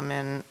lot of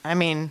women, I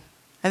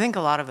think a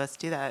lot of us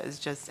do that,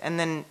 and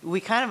then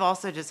we kind of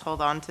also just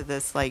hold on to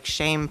this like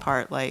shame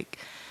part, like,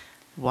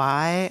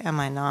 why am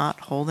I not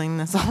holding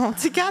this all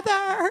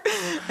together?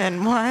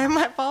 And why am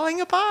I falling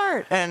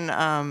apart?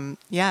 And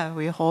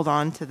we hold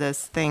on to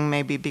this thing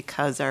maybe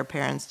because our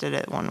parents did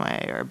it one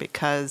way, or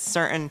because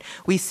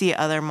we see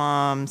other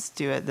moms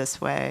do it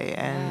this way.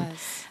 And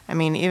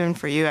even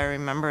for you, I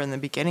remember in the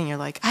beginning, you're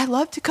like, I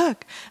love to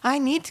cook. I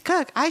need to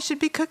cook. I should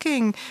be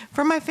cooking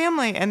for my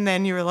family. And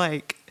then you were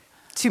like,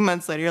 2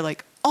 months later, you're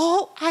like,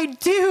 all I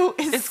do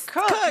is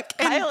cook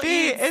and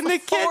be in the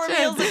kitchen. 4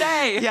 meals a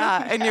day.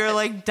 Yeah, and you're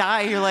like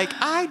dying. You're like,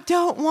 I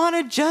don't want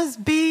to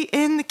just be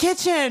in the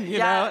kitchen, you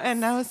know?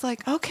 And I was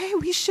like, okay,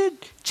 we should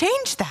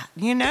change that,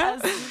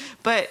 Yes.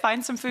 But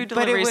find some food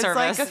delivery service. But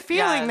it was service. like a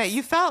feeling that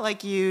you felt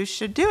like you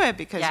should do it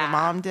because your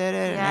mom did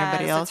it and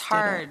everybody else it's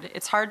hard. did it.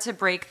 It's hard to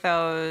break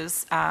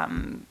those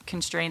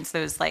constraints,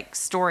 those like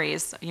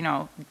stories,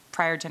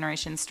 prior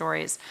generation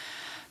stories.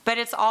 But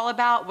it's all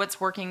about what's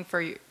working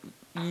for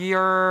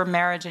your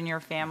marriage and your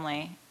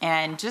family,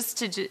 and just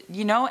to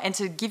and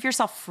to give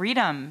yourself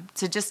freedom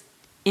to just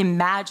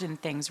imagine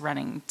things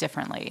running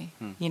differently.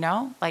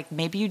 Like,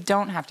 maybe you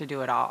don't have to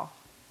do it all.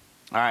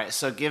 All right,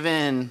 so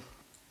given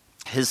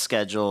his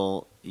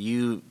schedule,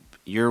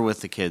 you're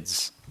with the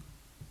kids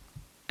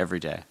every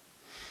day.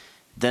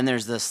 Then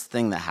there's this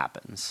thing that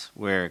happens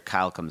where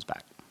Kyle comes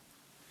back.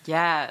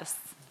 Yes.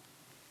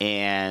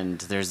 And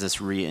there's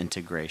this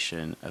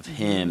reintegration of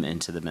him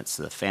into the midst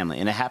of the family.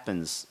 And it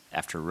happens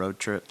after road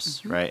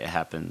trips, right? It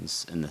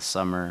happens in the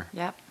summer.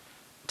 Yep.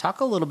 Talk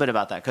a little bit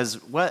about that. Because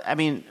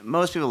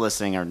most people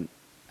listening are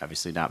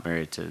obviously not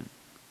married to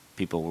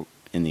people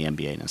in the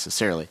NBA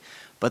necessarily.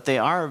 but they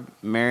are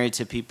married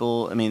to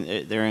people. I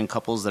mean, they're in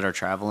couples that are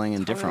traveling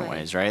in different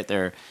ways, right?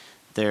 They're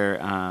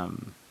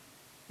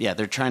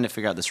trying to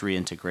figure out this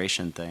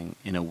reintegration thing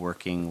in a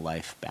working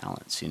life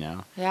balance, you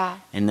know? Yeah.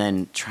 And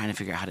then trying to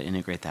figure out how to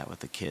integrate that with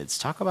the kids.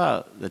 Talk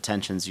about the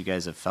tensions you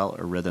guys have felt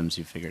or rhythms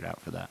you figured out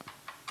for that.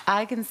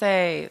 I can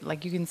say,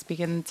 like, you can speak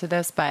into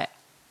this, but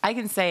I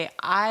can say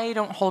I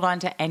don't hold on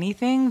to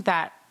anything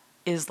that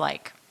is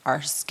like our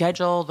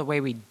schedule, the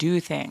way we do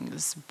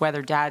things,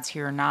 whether Dad's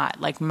here or not.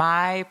 Like,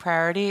 my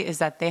priority is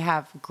that they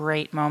have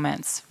great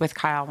moments with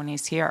Kyle when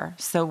he's here.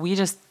 So we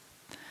just,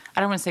 I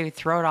don't want to say we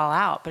throw it all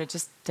out, but it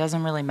just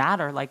doesn't really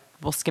matter. Like,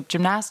 we'll skip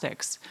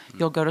gymnastics.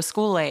 You'll go to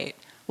school late.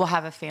 We'll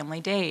have a family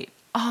date.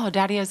 Oh,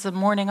 Daddy has the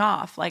morning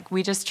off. Like,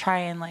 we just try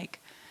and, like,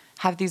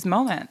 have these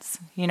moments,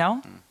 you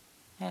know?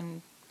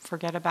 And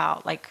forget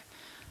about, like,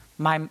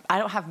 I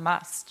don't have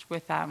must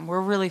with them.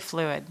 We're really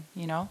fluid,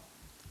 you know?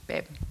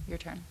 Babe, your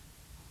turn.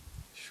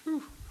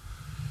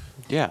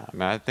 Yeah, I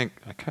mean, I think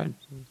I kind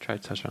of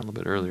tried to touch on it a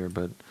little bit earlier,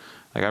 but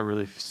like I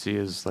really see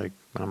is like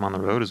when I'm on the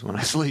road is when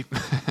I sleep,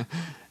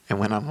 and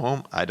when I'm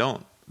home, I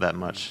don't that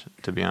much,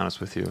 to be honest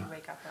with you.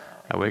 Wake up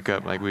early. I wake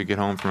up, like we get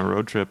home from a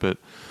road trip at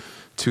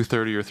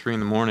 2:30 or 3 in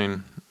the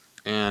morning,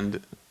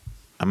 and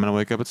I'm gonna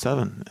wake up at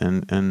 7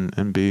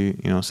 and be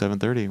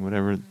 7:30,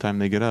 whatever time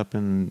they get up,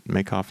 and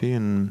make coffee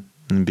and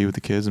be with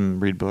the kids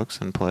and read books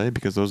and play,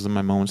 because those are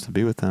my moments to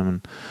be with them.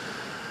 And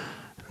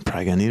I'm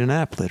probably gonna need a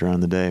nap later on in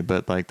the day,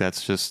 but like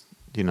that's just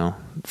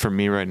for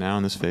me right now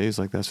in this phase,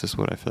 like that's just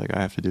what I feel like I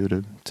have to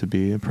do to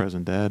be a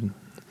present dad.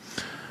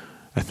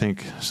 I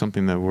think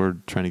something that we're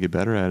trying to get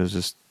better at is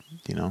just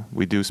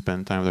we do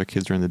spend time with our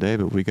kids during the day,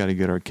 but we got to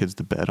get our kids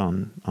to bed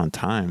on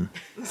time.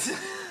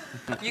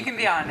 You can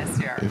be honest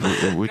here.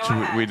 Which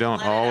we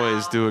don't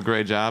always do a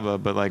great job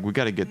of, but like we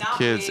got to get the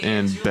kids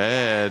in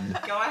bed.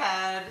 Go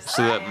ahead.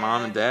 So that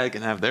mom and dad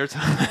can have their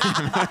time.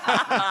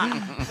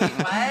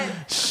 What?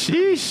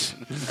 Sheesh.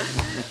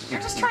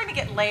 You're just trying to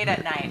get laid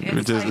at night.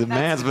 It's The like,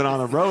 man's been on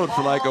the road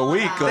for like a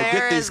week. Like,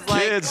 get these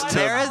kids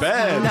to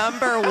bed.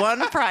 Number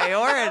one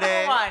priority.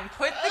 Number one,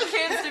 put the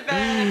kids to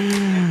bed.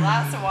 A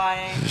glass of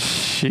wine.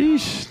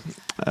 Sheesh.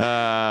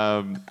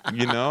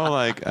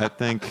 Like I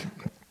think,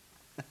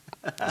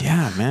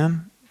 yeah,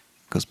 man,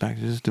 goes back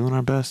to just doing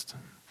our best.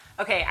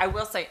 Okay, I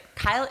will say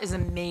Kyle is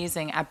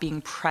amazing at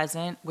being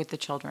present with the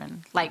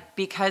children. Like,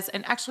 because,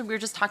 and actually we were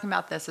just talking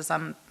about this as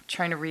I'm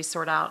trying to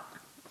resort out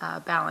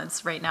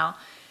balance right now.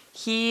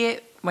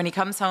 When he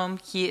comes home,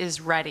 he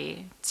is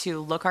ready to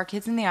look our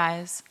kids in the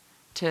eyes,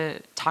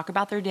 to talk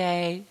about their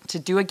day, to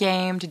do a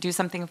game, to do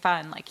something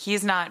fun. Like,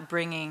 he's not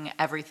bringing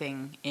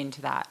everything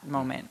into that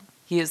moment.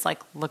 He is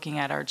like looking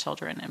at our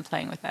children and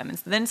playing with them. And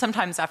then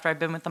sometimes after I've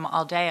been with them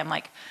all day, I'm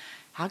like,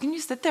 how can you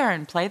sit there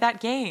and play that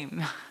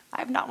game?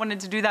 I've not wanted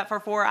to do that for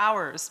 4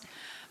 hours.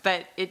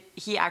 But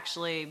he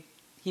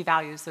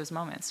values those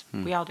moments.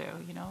 We all do,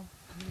 We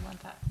want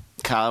that.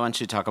 Kyle, I want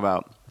you to talk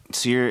about,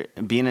 so you're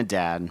being a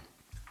dad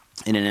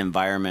in an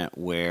environment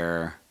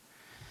where,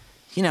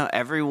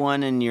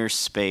 everyone in your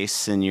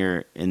space and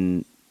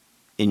in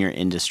your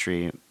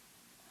industry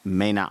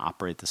may not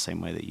operate the same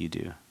way that you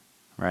do,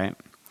 right?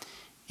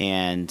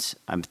 And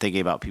I'm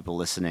thinking about people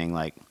listening,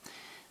 like,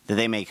 that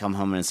they may come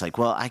home and it's like,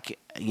 well,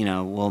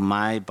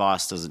 my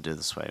boss doesn't do it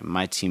this way.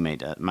 My teammate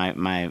does.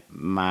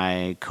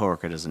 My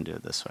coworker doesn't do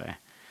it this way.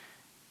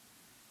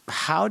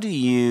 How do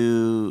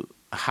you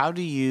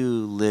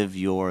live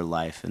your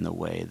life in the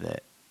way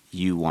that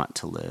you want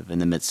to live in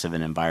the midst of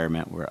an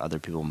environment where other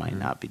people might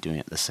not be doing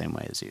it the same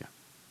way as you?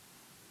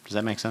 Does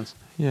that make sense?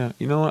 Yeah.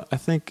 You know what? I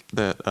think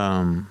that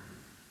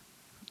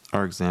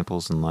our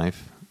examples in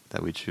life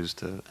that we choose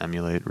to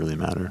emulate really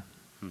matter.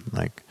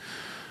 Like,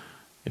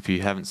 if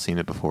you haven't seen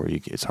it before,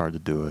 it's hard to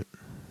do it.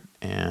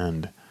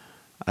 And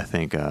I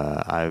think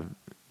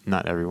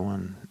not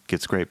everyone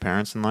gets great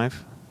parents in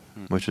life,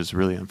 which is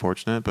really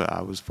unfortunate, but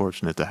I was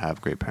fortunate to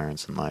have great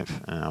parents in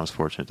life, and I was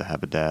fortunate to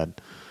have a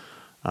dad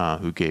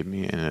who gave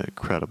me an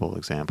incredible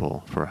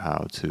example for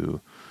how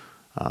to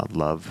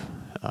love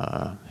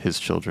his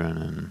children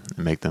and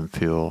make them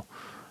feel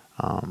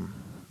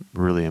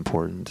really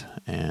important,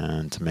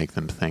 and to make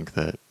them think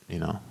that,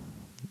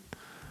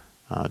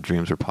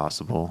 dreams are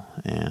possible,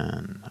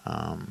 and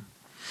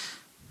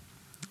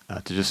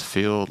to just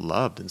feel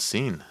loved and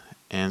seen.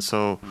 And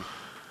so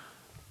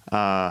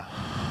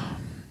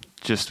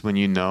just when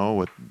you know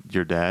what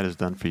your dad has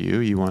done for you,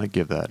 you want to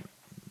give that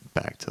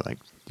back to like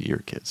your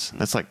kids.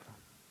 That's like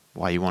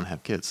why you want to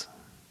have kids,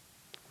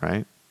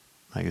 right?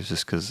 Like, it's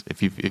just because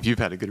if you've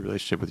had a good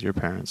relationship with your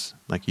parents,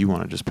 like, you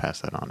want to just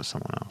pass that on to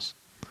someone else.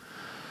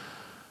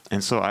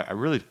 And so I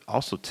really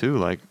also too,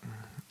 like,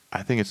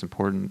 I think it's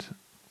important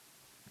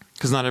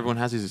because not everyone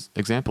has these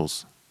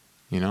examples,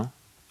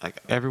 Like,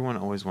 everyone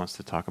always wants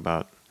to talk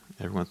about,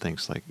 everyone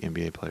thinks like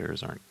NBA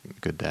players aren't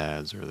good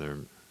dads or they're,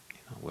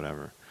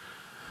 whatever.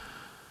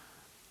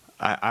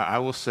 I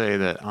will say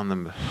that on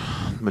the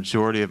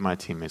majority of my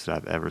teammates that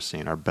I've ever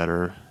seen are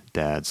better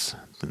dads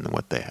than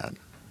what they had.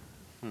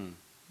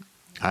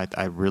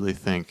 I really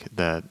think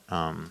that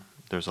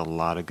there's a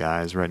lot of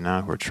guys right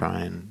now who are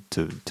trying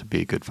to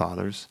be good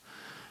fathers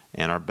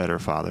and are better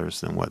fathers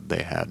than what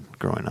they had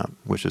growing up,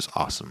 which is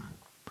awesome.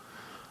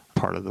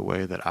 Part of the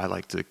way that I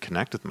like to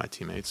connect with my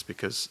teammates,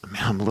 because I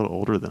mean, I'm a little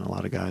older than a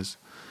lot of guys,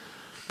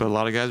 but a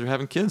lot of guys are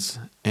having kids,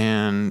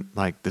 and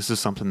like this is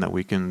something that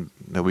we can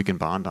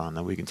bond on,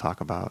 that we can talk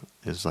about,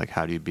 is like,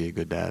 how do you be a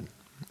good dad,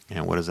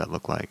 and what does that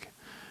look like?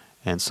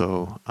 And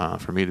so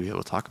for me to be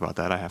able to talk about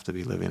that, I have to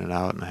be living it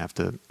out, and I have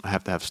to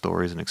have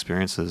stories and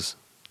experiences,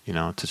 you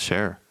know, to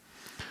share.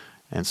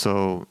 And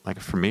so like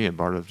for me, a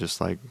part of just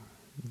like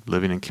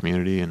living in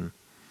community and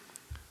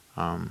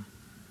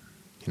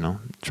you know,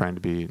 trying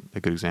to be a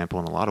good example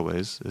in a lot of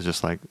ways is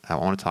just like, I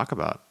want to talk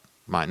about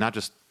not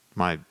just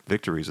my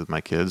victories with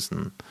my kids,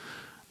 and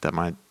that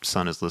my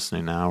son is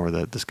listening now, or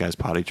that this guy's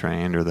potty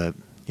trained, or that,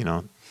 you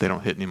know, they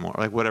don't hit anymore,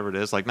 like whatever it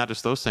is, like not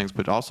just those things,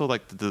 but also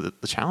like the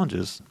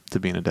challenges to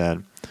being a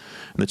dad,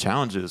 and the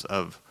challenges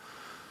of,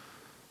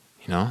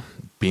 you know,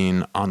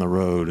 being on the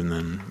road and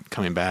then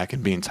coming back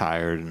and being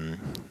tired,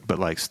 but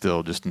like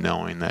still just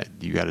knowing that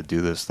you got to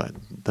do this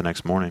the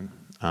next morning.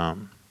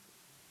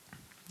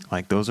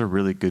 Like those are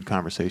really good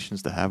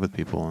conversations to have with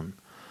people. And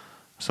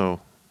so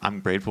I'm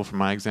grateful for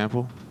my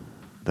example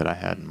that I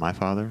had in my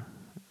father.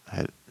 I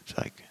had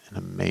like an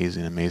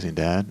amazing, amazing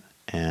dad.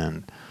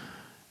 And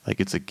like,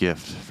 it's a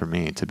gift for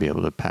me to be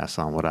able to pass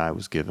on what I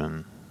was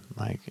given,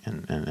 like,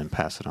 and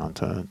pass it on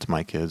to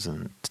my kids,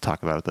 and to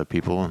talk about it with other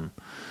people. And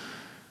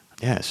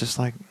yeah, it's just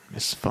like,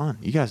 it's fun.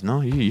 You guys know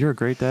you're a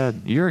great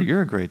dad. You're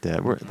a great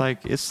dad.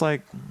 It's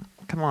like,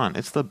 come on,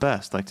 it's the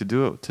best. Like to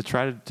do it, to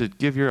try to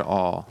give your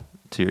all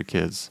to your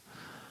kids,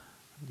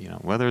 you know,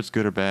 whether it's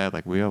good or bad.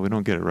 Like we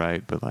don't get it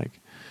right, but like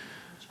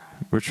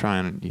we're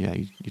trying. Yeah,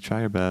 you try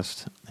your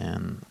best,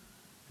 and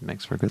it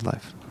makes for a good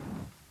life.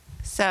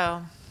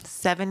 So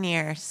 7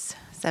 years,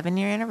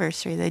 7-year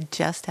anniversary they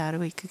just had a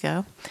week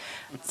ago.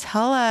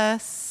 Tell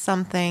us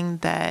something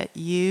that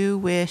you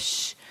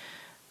wish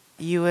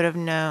you would have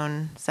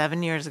known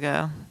 7 years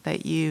ago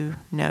that you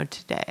know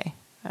today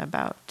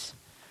about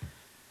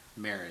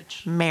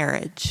marriage.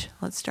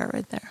 Let's start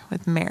right there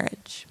with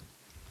marriage.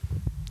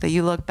 That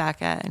you look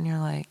back at and you're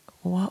like,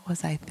 what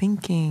was I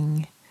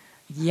thinking?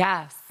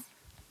 Yes.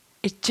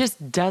 It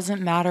just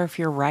doesn't matter if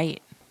you're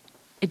right.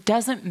 It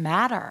doesn't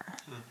matter.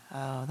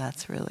 Oh,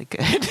 that's really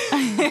good.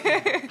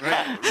 Really?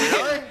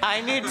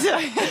 I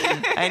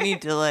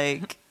need to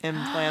like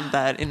implant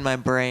that in my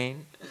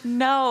brain.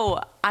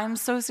 No, I'm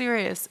so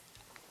serious.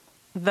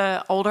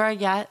 The older I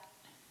get,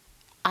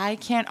 I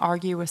can't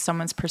argue with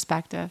someone's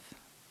perspective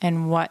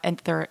and what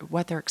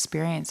their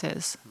experience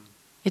is.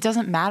 It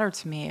doesn't matter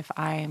to me if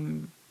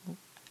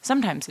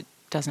sometimes it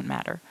doesn't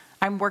matter.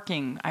 I'm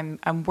working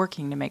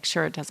to make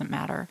sure it doesn't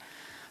matter.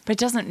 But it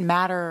doesn't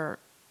matter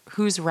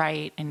who's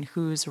right and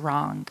who's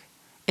wrong.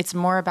 It's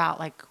more about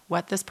like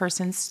what this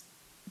person's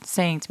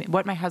saying to me,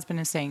 what my husband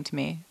is saying to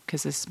me,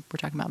 because we're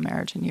talking about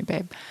marriage and you,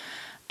 babe.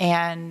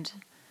 And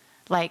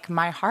like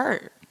my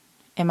heart,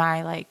 am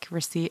I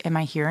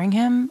hearing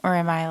him, or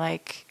am I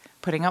like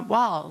putting up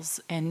walls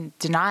and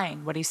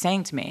denying what he's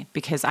saying to me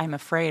because I'm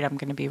afraid I'm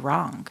going to be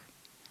wrong?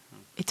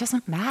 It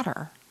doesn't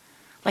matter.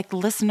 Like,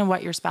 listen to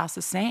what your spouse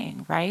is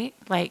saying, right?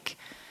 Like,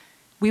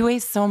 we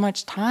waste so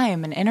much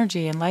time and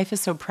energy, and life is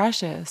so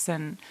precious.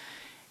 And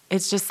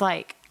it's just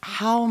like,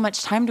 how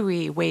much time do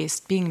we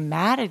waste being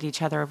mad at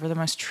each other over the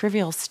most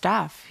trivial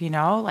stuff, you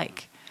know?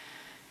 Like,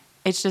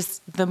 it's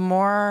just the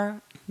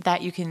more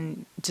that you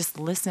can just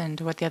listen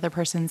to what the other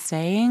person's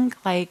saying,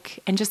 like,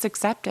 and just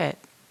accept it.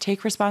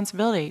 Take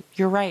responsibility.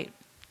 You're right.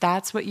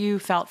 That's what you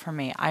felt from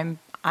me.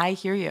 I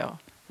hear you.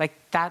 Like,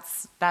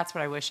 that's what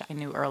I wish I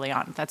knew early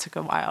on. That took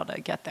a while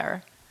to get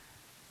there.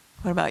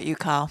 What about you,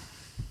 Kyle?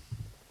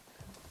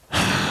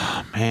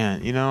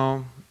 Man, you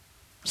know,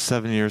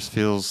 7 years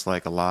feels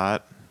like a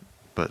lot,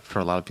 but for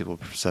a lot of people,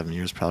 7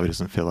 years probably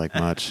doesn't feel like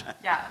much.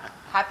 Yeah.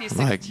 Happy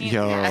 16th. Like,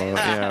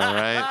 yeah,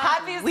 right?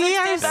 Happy 16th. We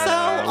are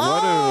so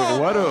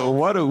old.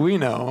 What do we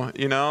know?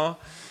 You know,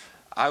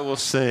 I will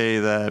say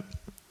that,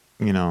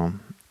 you know,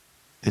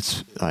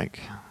 it's like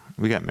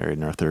we got married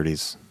in our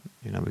 30s.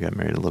 You know, we got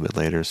married a little bit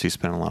later, so you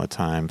spend a lot of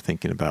time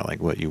thinking about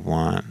like what you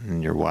want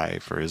in your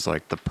wife, or is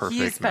like the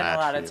perfect match. You spent a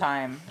lot of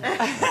time. Okay.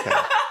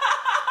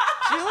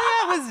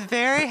 Julia was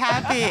very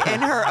happy in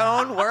her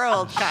own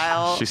world,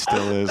 Kyle. She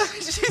still is.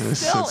 She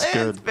still is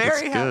good.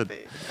 very It's good.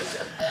 happy.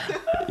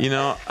 You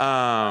know,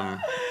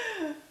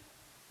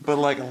 but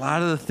like a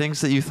lot of the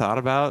things that you thought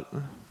about,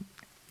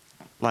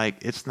 like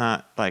it's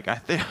not like, I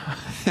think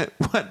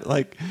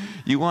like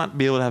you want to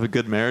be able to have a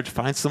good marriage,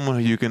 find someone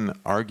who you can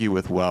argue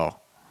with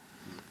well,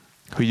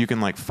 who you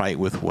can like fight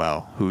with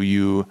well, who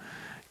you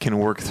can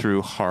work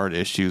through hard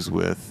issues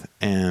with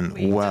and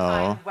Define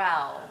well.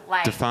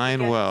 Like, define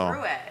get well.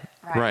 through it.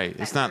 Right.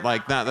 It's not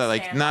like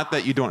not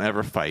that you don't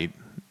ever fight.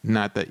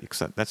 Not that,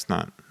 except that's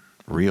not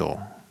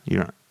real.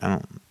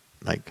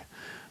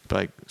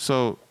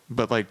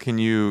 Can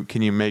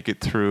you make it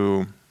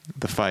through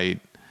the fight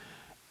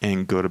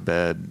and go to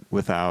bed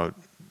without,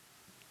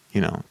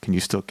 you know, can you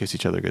still kiss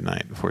each other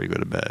goodnight before you go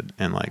to bed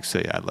and like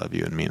say I love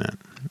you and mean it,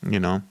 you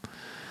know?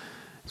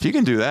 if you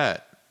can do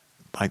that,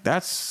 like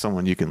that's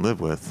someone you can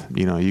live with,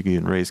 you know, you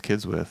can raise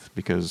kids with,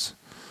 because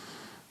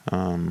a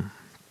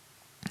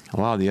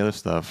lot of the other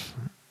stuff,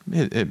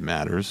 it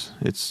matters.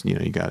 It's, you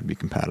know, you got to be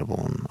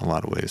compatible in a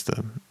lot of ways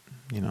to,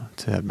 you know,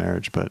 to have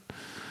marriage. But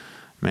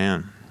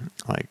man,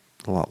 like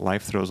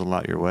life throws a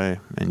lot your way,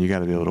 and you got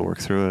to be able to work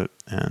through it,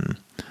 and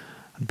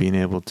being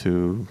able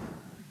to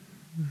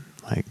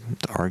like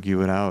to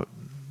argue it out,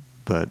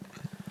 but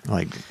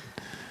like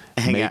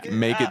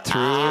make it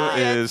through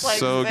is like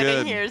so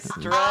good. Here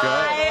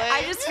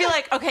I just feel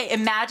like, okay,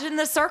 imagine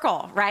the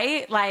circle,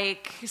 right?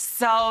 Like,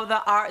 so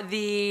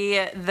the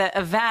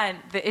event,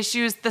 the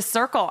issue is the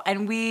circle,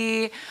 and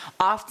we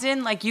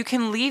often, like, you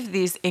can leave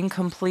these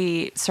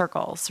incomplete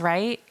circles,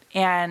 right?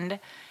 And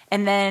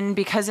then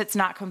because it's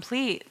not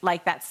complete,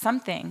 like, that's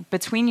something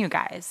between you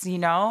guys, you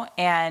know?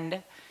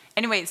 And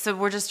anyway, so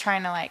we're just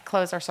trying to, like,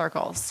 close our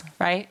circles,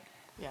 right?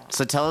 Yeah.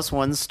 So tell us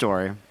one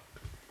story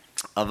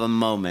of a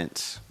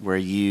moment where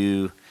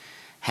you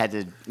had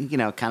to, you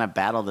know, kind of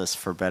battle this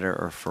for better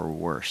or for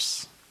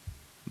worse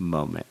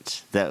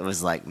moment that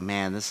was like,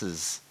 man, this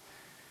is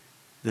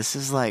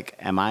like,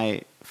 am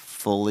I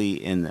fully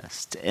in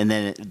this? And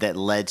then that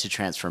led to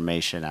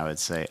transformation, I would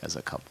say, as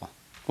a couple.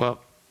 Well,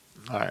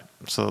 all right.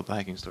 So the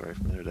hiking story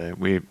from the other day.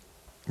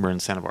 We're in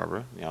Santa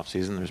Barbara in the off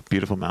season. There's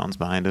beautiful mountains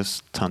behind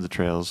us, tons of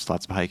trails,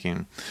 lots of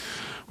hiking.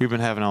 We've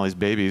been having all these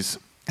babies,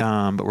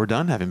 but we're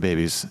done having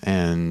babies,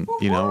 and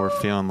you know,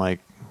 we're feeling like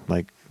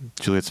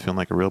Juliet's feeling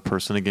like a real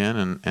person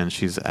again, and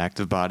she's an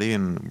active body,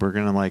 and we're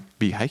gonna like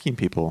be hiking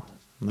people.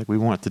 Like, we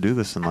want to do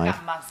this in life.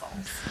 Got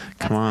muscles.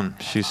 Come on,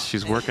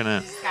 she's working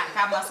it.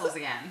 Got muscles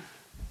again.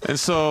 And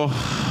so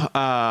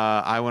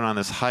I went on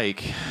this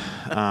hike,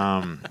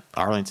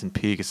 Arlington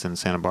Peak. It's in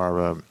Santa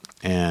Barbara,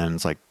 and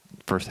it's like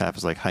first half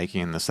is like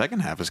hiking, and the second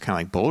half is kind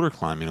of like boulder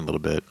climbing a little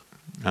bit.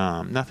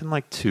 Nothing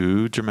like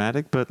too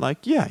dramatic, but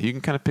like, yeah, you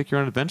can kind of pick your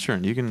own adventure,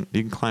 and you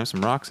can climb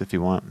some rocks if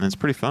you want, and it's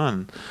pretty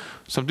fun.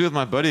 So I'm doing with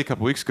my buddy a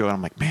couple weeks ago, and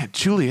I'm like, man,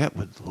 Juliet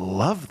would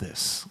love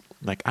this.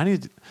 Like,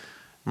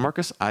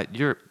 Marcus,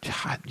 you're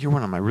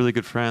one of my really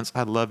good friends.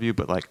 I love you,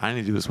 but like, I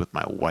need to do this with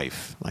my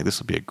wife. Like, this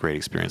will be a great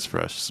experience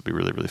for us. This will be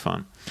really, really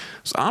fun.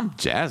 So I'm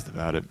jazzed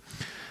about it.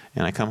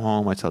 And I come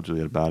home, I tell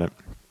Juliet about it.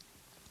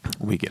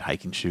 We get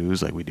hiking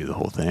shoes, like we do the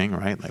whole thing,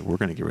 right? Like, we're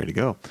going to get ready to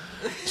go.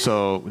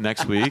 So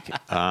next week,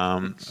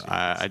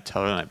 I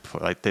tell her,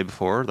 like the day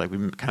before, like, we've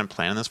been kind of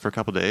planning this for a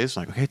couple of days.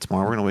 Like, okay,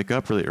 tomorrow we're going to wake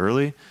up really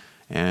early,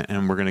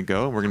 and we're going to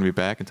go. We're going to be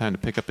back in time to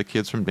pick up the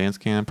kids from dance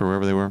camp or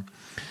wherever they were.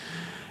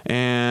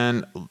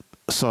 And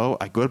so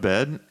I go to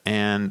bed,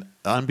 and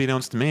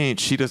unbeknownst to me,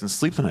 she doesn't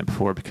sleep the night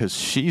before because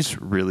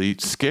she's really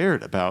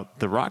scared about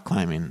the rock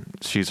climbing.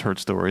 She's heard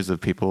stories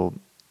of people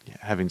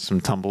having some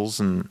tumbles,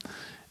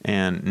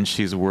 and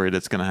she's worried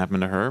it's going to happen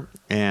to her.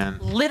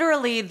 And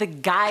literally, the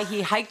guy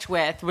he hiked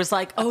with was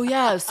like, "Oh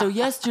yeah, so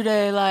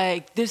yesterday,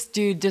 like, this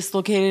dude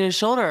dislocated his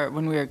shoulder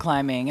when we were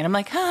climbing," and I'm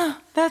like, "Huh,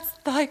 that's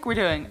the hike we're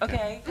doing."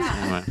 Okay. Yeah.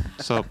 Anyway,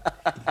 so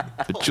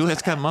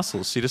Juliet's got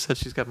muscles. She just said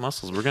she's got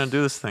muscles. We're going to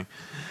do this thing.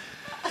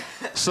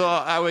 So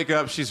I wake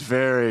up. She's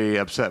very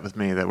upset with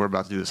me that we're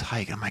about to do this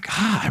hike. I'm like,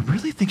 I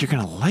really think you're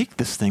going to like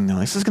this thing, though.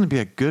 This is going to be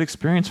a good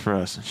experience for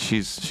us.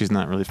 She's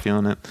not really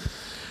feeling it.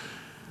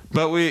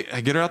 But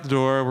I get her out the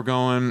door, we're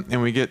going,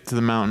 and we get to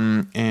the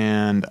mountain,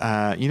 and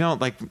you know,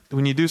 like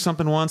when you do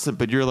something once,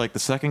 but you're like the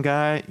second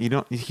guy, you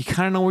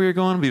kind of know where you're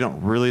going, but you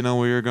don't really know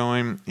where you're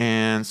going.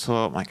 And so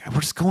I'm like,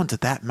 we're just going to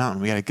that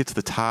mountain. We got to get to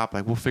the top.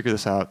 Like, we'll figure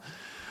this out.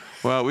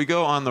 Well, we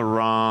go on the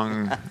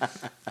wrong,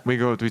 we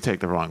take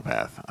the wrong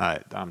path.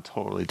 I'm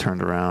totally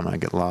turned around. I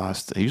get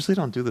lost. I usually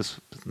don't do this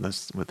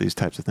with these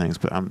types of things,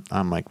 but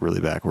I'm like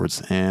really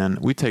backwards. And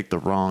we take the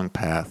wrong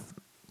path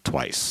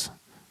twice.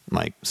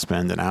 Like,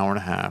 spend an hour and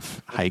a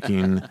half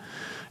hiking,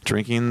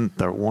 drinking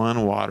the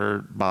one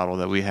water bottle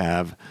that we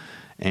have,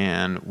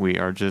 and we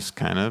are just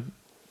kind of,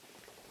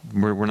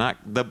 we're not,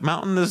 the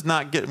mountain is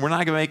not we're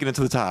not making it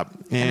to the top.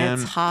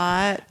 And it's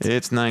hot.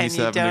 It's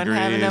 97 and you don't degrees.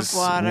 Have enough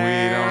water. We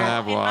don't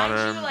have water.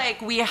 And mind you,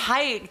 like, we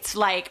hiked,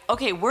 like,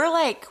 okay, we're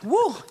like,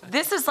 woo,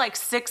 this is like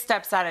 6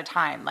 steps at a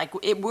time. Like,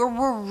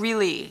 we're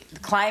really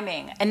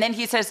climbing. And then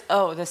he says,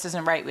 oh, this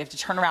isn't right. We have to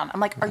turn around. I'm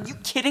like, are you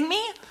kidding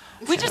me?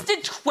 We just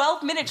did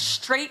 12 minutes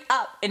straight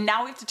up, and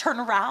now we have to turn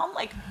around?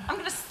 Like, I'm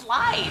going to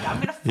slide. I'm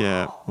going to fall.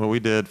 Yeah, well, we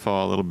did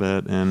fall a little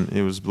bit, and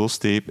it was a little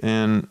steep,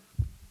 and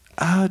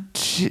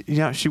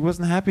she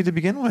wasn't happy to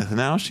begin with.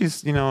 Now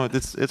she's, we're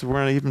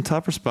in an even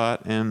tougher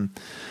spot, and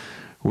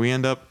we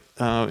end up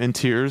in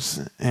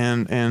tears,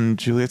 and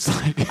Juliet's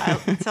like,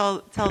 tell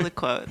the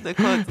quote. The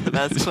quote's the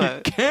best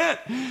quote. You can't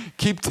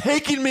keep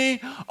taking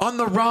me on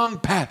the wrong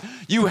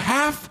path. You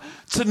have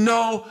to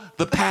know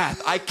the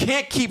path. I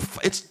can't keep,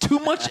 it's too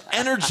much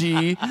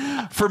energy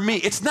for me.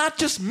 It's not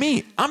just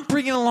me. I'm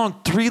bringing along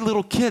 3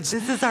 little kids.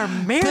 This is our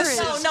marriage.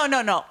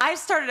 No. I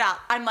started out,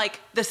 I'm like,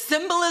 the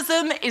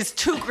symbolism is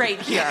too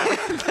great here.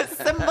 The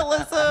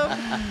symbolism.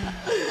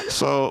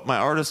 So my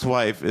artist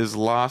wife is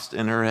lost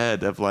in her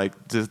head of like,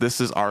 this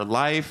is our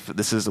life.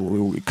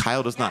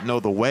 Kyle does not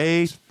know the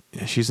way.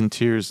 she's in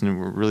tears and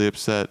we're really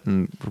upset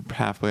and we're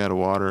halfway out of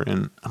water.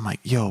 And I'm like,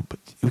 yo, but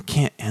we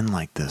can't end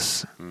like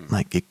this.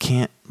 Like, it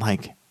can't,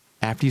 like,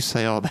 after you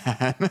say all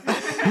that,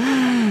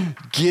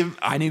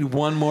 I need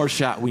one more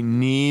shot. We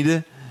need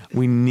to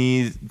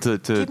find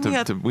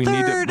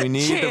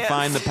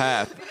the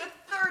path.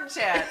 Third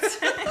chance.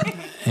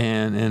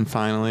 And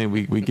finally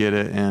we get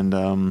it,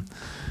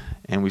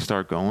 and we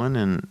start going,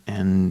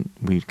 and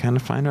we kind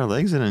of find our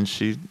legs in it, and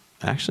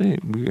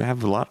we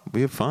have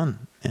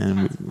fun,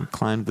 and we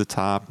climb to the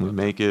top, and we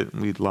make it,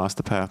 and we lost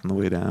the path on the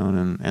way down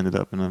and ended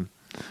up in a,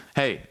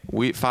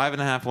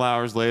 5.5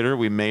 hours later,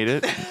 we made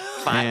it.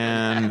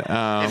 And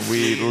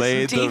we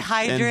laid in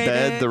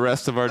bed the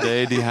rest of our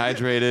day,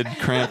 dehydrated,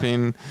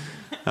 cramping.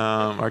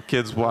 Our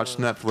kids watched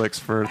Netflix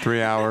for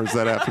 3 hours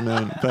that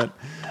afternoon, but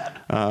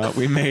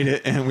we made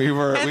it, and we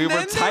were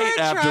tight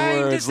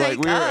afterwards. Like,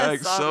 we were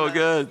like so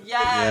good.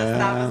 Yes,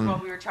 that was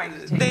what we were trying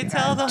to take. They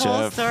tell the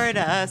whole story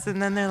to us,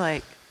 and then they're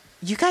like,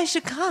 "You guys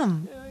should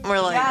come." We're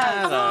like,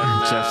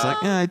 Jeff's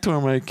like, "Yeah, I tore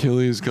my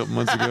Achilles a couple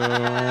months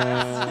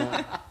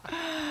ago."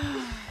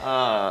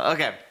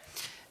 Okay.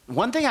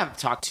 One thing I've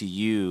talked to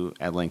you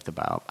at length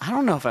about, I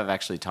don't know if I've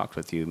actually talked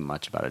with you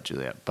much about it,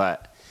 Juliet,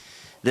 but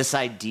this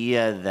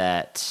idea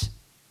that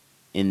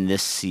in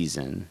this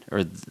season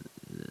or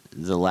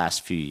the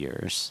last few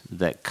years,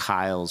 that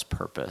Kyle's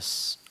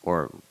purpose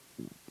or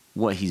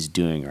what he's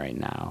doing right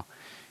now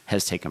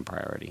has taken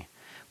priority.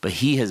 But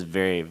he has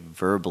very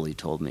verbally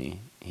told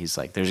me, he's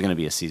like, there's going to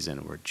be a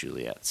season where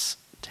Juliet's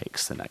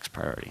takes the next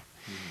priority.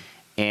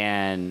 Mm-hmm.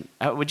 And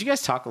would you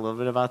guys talk a little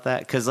bit about that?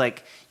 Because,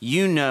 like,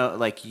 you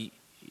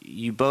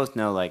both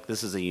know, like,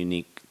 this is a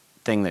unique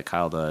thing that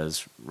Kyle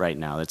does right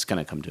now that's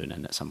going to come to an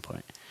end at some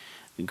point.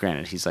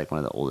 Granted, he's like one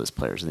of the oldest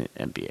players in the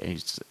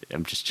NBA.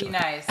 I'm just joking. Be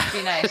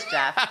nice,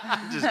 Jeff.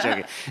 I'm just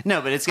joking.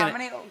 No, but it's going to... How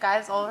many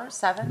guys older?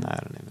 7? I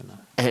don't even know.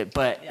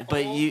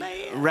 But you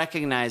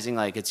recognizing,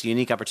 like, it's a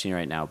unique opportunity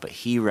right now, but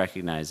he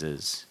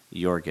recognizes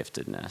your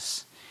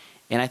giftedness.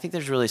 And I think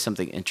there's really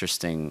something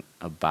interesting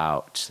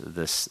about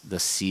the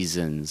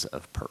seasons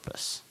of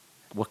purpose.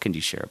 What can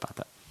you share about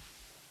that?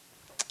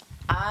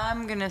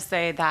 I'm going to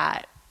say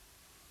that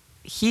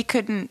he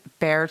couldn't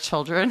bear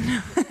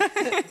children.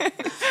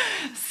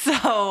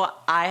 So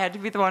I had to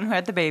be the one who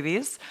had the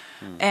babies.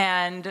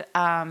 And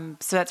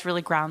so that's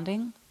really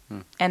grounding.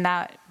 And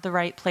that the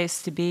right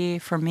place to be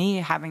for me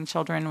having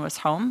children was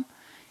home.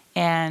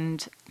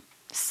 And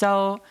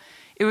so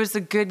it was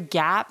a good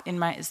gap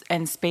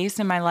and space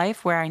in my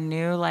life where I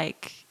knew,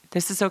 like,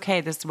 this is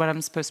okay. This is what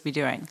I'm supposed to be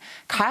doing.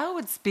 Kyle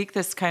would speak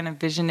this kind of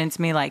vision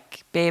into me,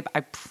 like, babe,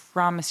 I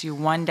promise you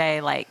one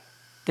day, like,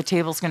 the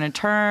table's going to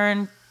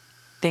turn.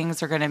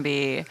 Things are going to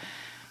be,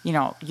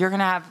 you're going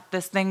to have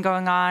this thing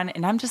going on.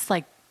 And I'm just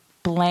like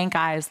blank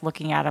eyes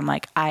looking at him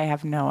like, I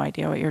have no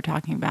idea what you're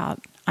talking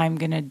about. I'm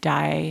going to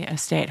die a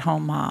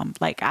stay-at-home mom.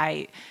 Like,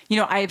 I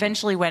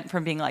eventually went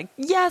from being like,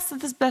 yes,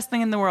 it's the best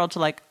thing in the world to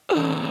like,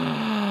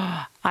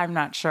 I'm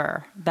not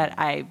sure that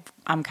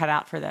I'm cut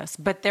out for this.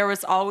 But there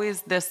was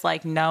always this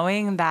like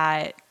knowing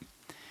that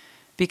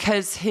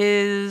because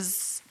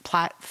his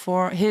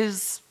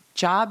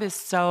job is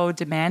so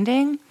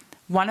demanding,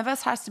 one of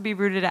us has to be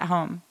rooted at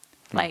home.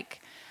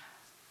 Like,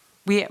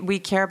 we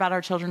care about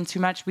our children too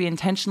much. We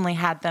intentionally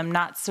had them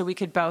not so we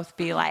could both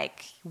be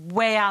like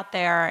way out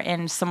there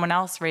and someone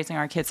else raising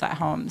our kids at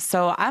home.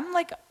 So I'm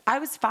like, I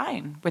was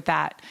fine with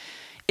that.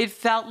 It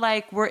felt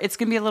like it's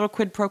going to be a little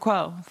quid pro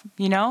quo.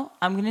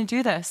 I'm going to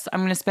do this. I'm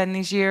going to spend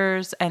these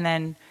years, and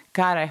then,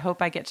 God, I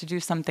hope I get to do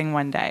something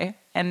one day.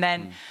 And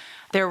then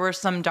there were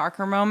some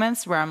darker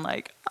moments where I'm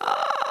like,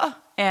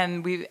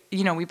 and we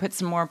put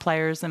some more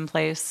players in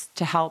place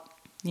to help,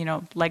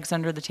 legs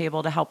under the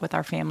table to help with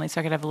our family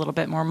so I could have a little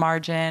bit more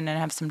margin and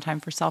have some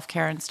time for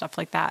self-care and stuff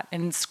like that,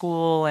 and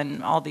school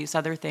and all these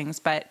other things.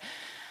 But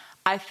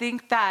I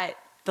think that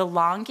the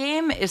long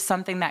game is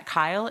something that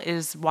Kyle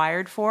is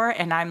wired for,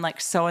 and I'm like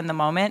so in the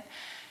moment.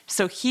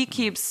 So he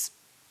keeps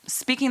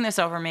speaking this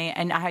over me,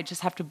 and I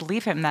just have to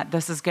believe him that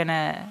this is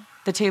gonna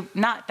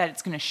not that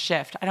it's gonna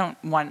shift. I don't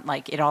want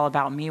like it all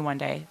about me one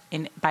day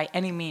by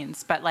any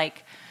means, but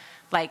like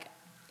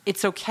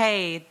it's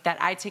okay that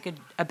I take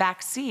a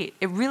back seat.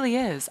 It really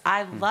is.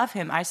 I love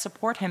him. I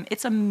support him.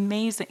 It's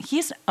amazing.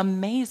 He's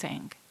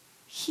amazing.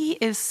 He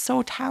is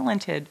so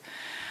talented.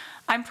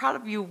 I'm proud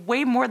of you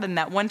way more than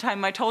that one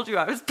time I told you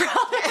I was proud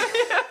of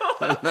you.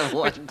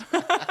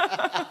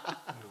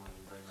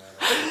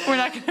 We're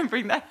not going to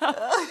bring that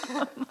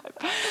up.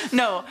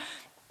 No,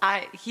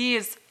 he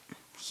is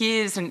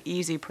an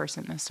easy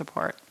person to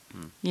support,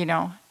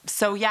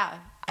 So yeah,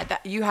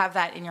 you have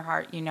that in your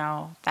heart,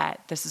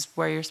 that this is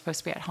where you're supposed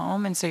to be at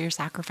home, and so you're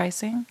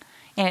sacrificing,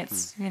 and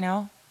it's,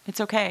 it's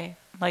okay.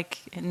 Like,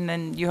 and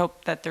then you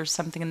hope that there's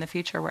something in the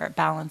future where it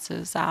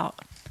balances out.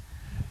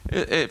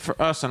 For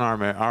us in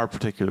our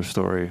particular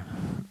story,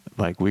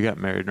 like, we got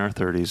married in our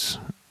 30s,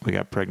 we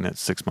got pregnant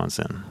 6 months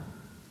in,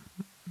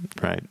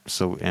 right?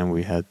 So, and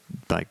we had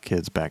like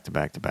kids back to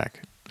back to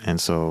back,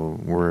 and so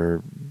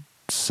we're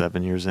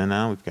 7 years in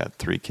now. We've got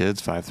 3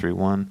 kids, 5, 3,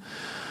 1.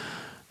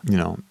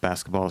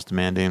 basketball is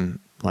demanding.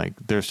 Like,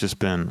 there's just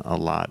been a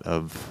lot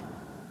of,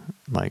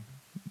 like,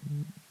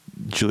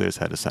 Juliet's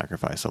had to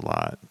sacrifice a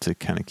lot to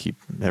kind of keep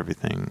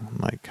everything,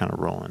 like, kind of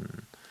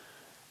rolling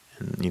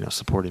and,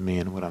 supporting me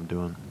and what I'm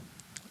doing.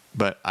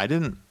 But I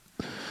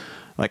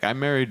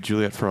married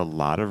Juliet for a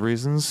lot of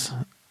reasons,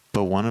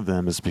 but one of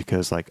them is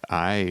because, like,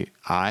 I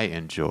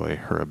enjoy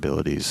her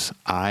abilities.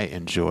 I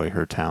enjoy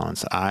her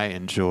talents. I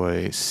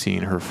enjoy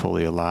seeing her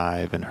fully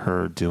alive and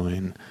her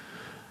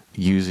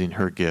using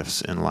her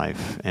gifts in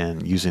life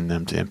and using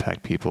them to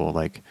impact people.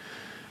 Like,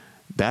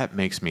 that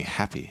makes me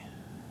happy,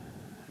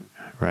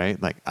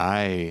 right? Like,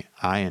 I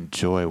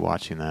enjoy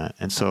watching that.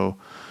 And so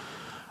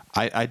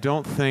I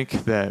don't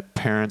think that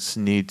parents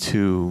need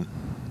to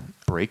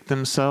break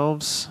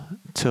themselves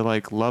to,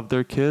 like, love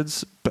their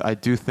kids, but I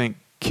do think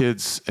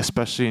kids,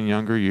 especially in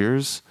younger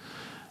years,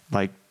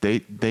 like,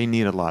 they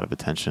need a lot of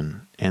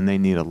attention and they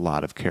need a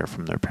lot of care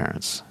from their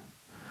parents.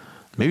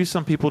 Maybe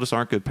some people just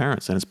aren't good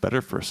parents and it's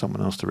better for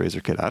someone else to raise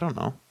their kid. I don't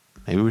know.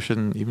 Maybe we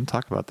shouldn't even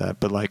talk about that.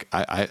 But, like,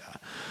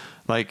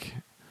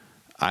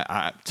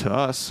 to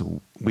us,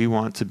 we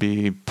want to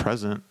be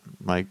present,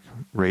 like,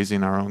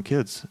 raising our own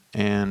kids.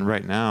 And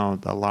right now,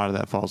 a lot of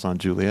that falls on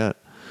Juliet.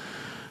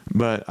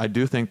 But I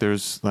do think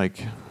there's,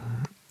 like,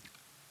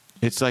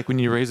 it's like when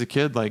you raise a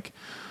kid, like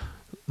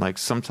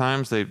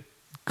sometimes they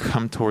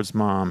come towards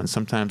mom and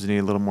sometimes they need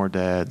a little more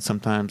dad.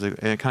 Sometimes and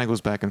it kind of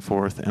goes back and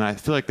forth. And I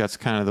feel like that's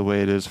kind of the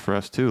way it is for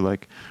us too.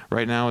 Like,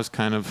 right now is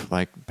kind of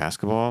like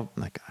basketball.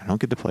 Like, I don't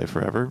get to play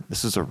forever.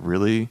 This is a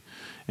really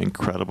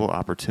incredible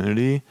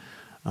opportunity.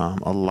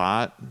 A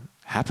lot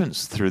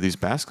happens through these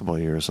basketball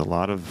years.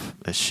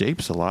 It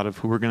shapes a lot of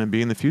who we're going to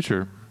be in the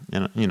future.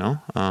 And,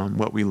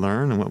 what we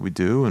learn and what we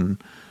do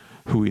and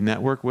who we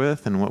network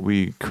with and what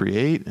we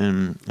create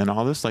and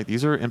all this. Like,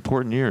 these are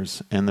important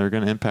years and they're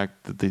going to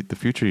impact the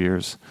future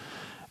years.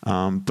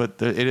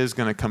 But it is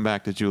going to come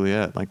back to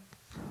Juliet. Like,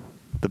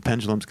 the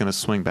pendulum's going to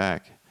swing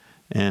back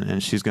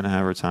and she's going to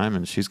have her time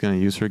and she's going to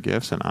use her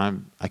gifts. And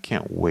I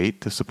can't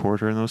wait to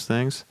support her in those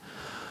things.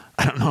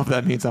 I don't know if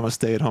that means I'm a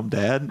stay-at-home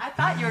dad. I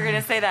thought you were going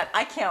to say that.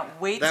 I can't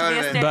wait to be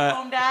a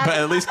stay-at-home dad. But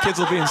at least kids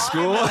will be in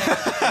school.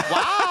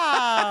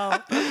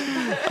 Wow.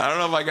 I don't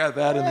know if I got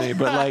that in me,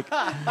 but, like,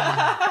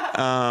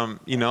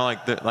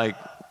 like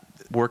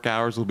work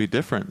hours will be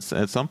different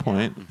at some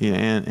point. Yeah,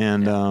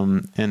 and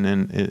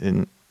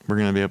we're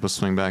going to be able to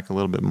swing back a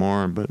little bit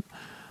more. But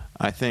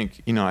I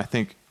think in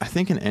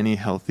any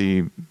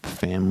healthy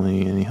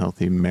family, any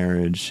healthy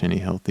marriage, any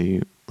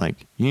healthy,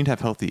 like, you need to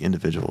have healthy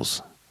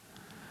individuals.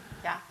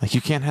 Yeah. Like, you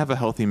can't have a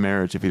healthy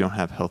marriage if you don't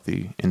have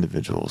healthy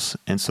individuals.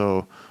 And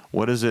so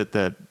what is it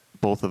that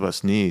both of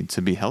us need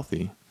to be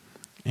healthy?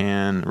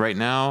 And right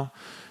now,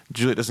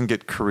 Juliet doesn't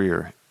get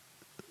career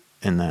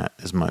in that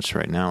as much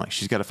right now. Like,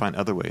 she's got to find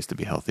other ways to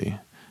be healthy.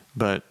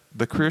 But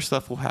the career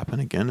stuff will happen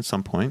again at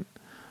some point.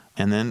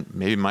 And then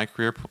maybe my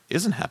career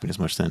isn't happening as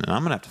much then. And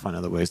I'm going to have to find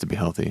other ways to be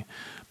healthy.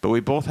 But we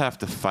both have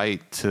to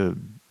fight to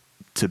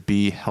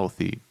be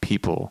healthy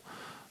people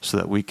so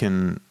that we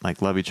can,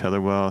 like, love each other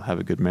well, have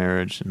a good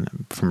marriage,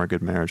 and from our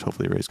good marriage,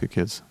 hopefully raise good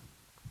kids.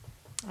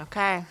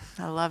 Okay,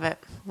 I love it.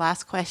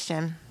 Last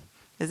question.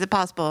 Is it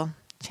possible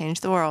to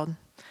change the world,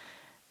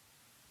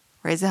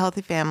 raise a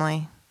healthy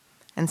family,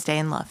 and stay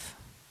in love?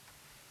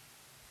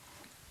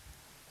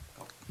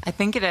 I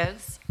think it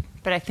is,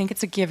 but I think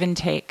it's a give and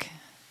take.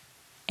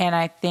 And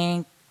I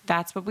think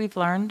that's what we've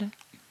learned.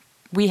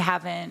 We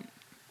haven't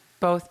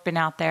both been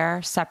out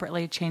there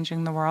separately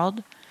changing the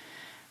world,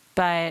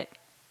 but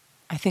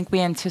I think we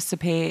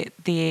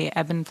anticipate the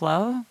ebb and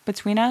flow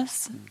between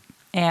us.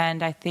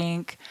 And I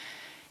think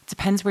it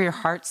depends where your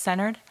heart's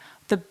centered.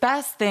 The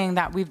best thing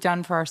that we've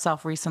done for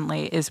ourselves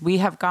recently is we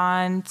have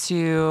gone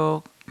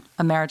to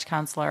a marriage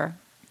counselor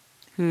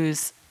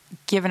who's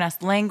given us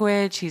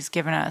language. He's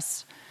given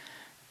us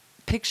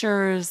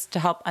pictures to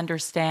help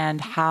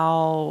understand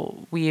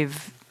how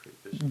we've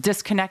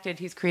disconnected.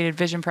 He's created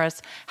vision for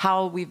us,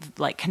 how we've,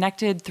 like,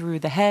 connected through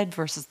the head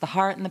versus the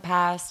heart in the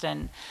past.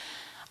 And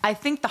I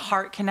think the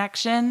heart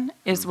connection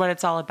is what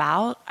it's all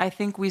about. I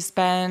think we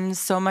spend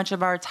so much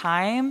of our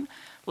time,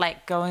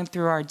 like, going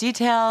through our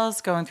details,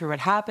 going through what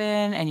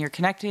happened, and you're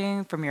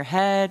connecting from your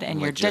head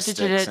and your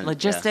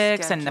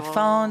logistics and the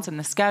phones and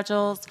the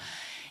schedules.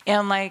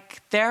 And,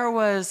 like, there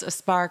was a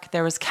spark,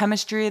 there was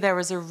chemistry, there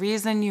was a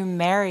reason you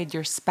married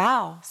your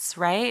spouse,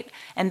 right?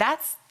 And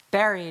that's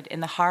buried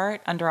in the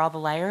heart under all the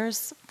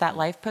layers that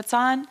life puts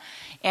on.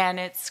 And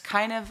it's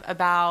kind of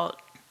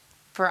about,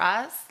 for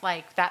us,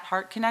 like, that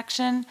heart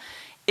connection.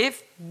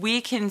 If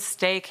we can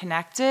stay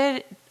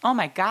connected, oh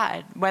my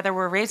God, whether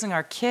we're raising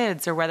our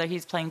kids or whether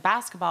he's playing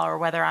basketball or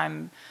whether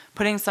I'm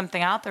putting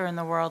something out there in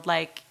the world,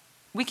 like,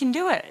 we can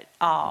do it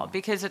all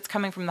because it's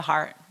coming from the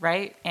heart,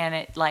 right? And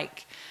it,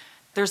 like,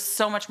 there's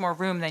so much more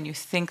room than you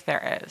think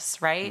there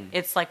is, right?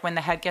 It's like when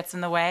the head gets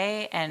in the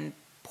way and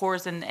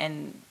pours in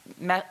and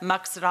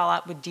mucks it all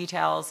up with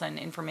details and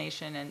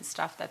information and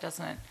stuff that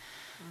doesn't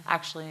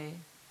actually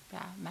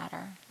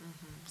matter.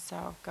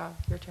 So go,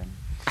 your turn.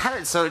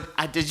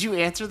 Did you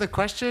answer the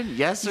question?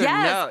 Yes or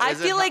Yes, no? I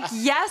feel like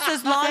yes,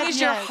 as long as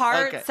you're Yes.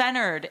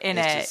 heart-centered in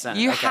It's it. just centered.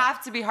 You Okay.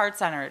 have to be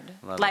heart-centered.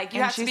 Like, you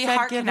And have to she be said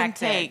heart give and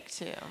connected. take,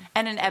 too.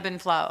 And an ebb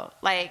and flow.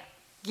 Like,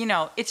 you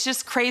know, it's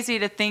just crazy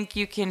to think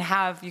you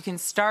can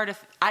start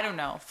I don't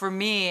know. For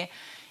me,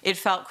 it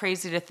felt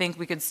crazy to think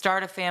we could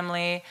start a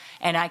family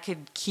and I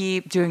could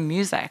keep doing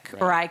music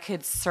or I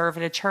could serve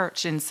at a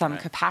church in some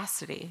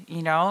capacity,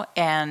 you know?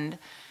 And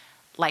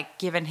like,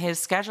 given his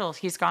schedule,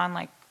 he's gone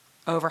like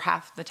over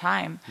half the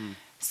time.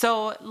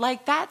 So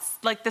like, that's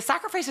like, the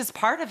sacrifice is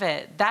part of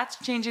it. That's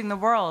changing the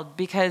world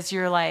because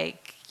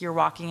you're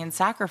walking in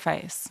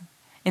sacrifice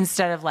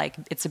instead of like,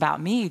 it's about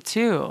me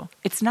too.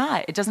 It's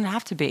not, it doesn't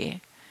have to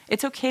be.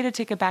 It's okay to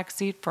take a back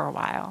seat for a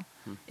while.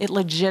 It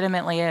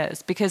legitimately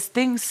is, because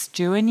things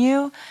stew in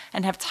you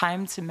and have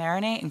time to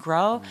marinate and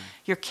grow.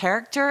 Your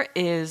character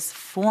is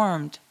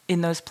formed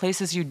in those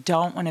places you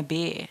don't want to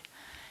be.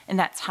 And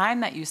that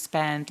time that you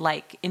spend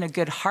like in a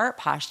good heart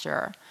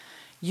posture,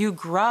 you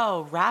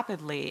grow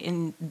rapidly,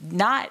 and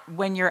not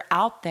when you're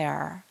out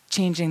there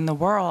changing the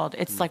world.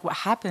 It's like what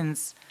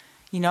happens,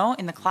 you know,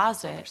 in the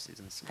closet.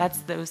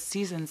 That's those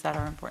seasons that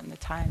are important, the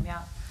time.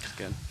 Yeah.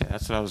 Good. Yeah,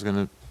 that's what I was going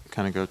to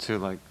kind of go to.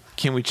 Like,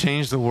 can we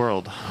change the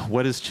world?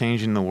 What is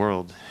changing the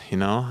world? You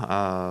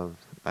know,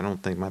 I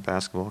don't think my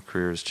basketball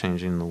career is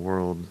changing the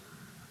world,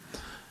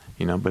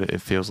 you know, but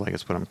it feels like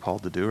it's what I'm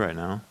called to do right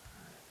now.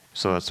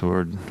 So that's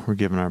what we're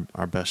giving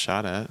our best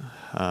shot at.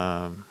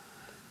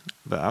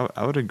 But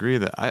I would agree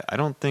that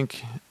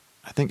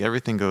I think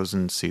everything goes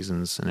in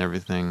seasons and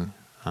everything.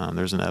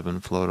 There's an ebb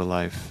and flow to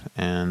life.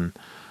 And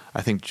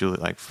I think Julie,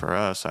 like for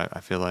us, I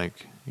feel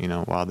like, you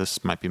know, while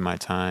this might be my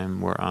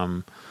time where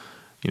I'm,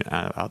 you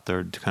know, out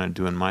there kind of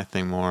doing my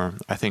thing more,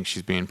 I think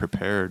she's being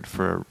prepared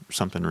for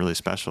something really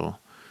special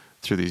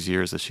through these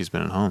years that she's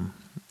been at home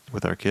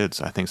with our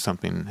kids. I think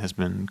something has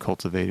been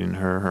cultivating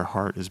her. Her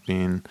heart is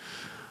being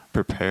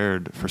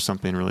prepared for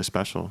something really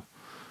special.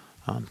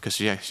 Because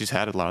she's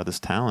had a lot of this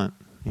talent,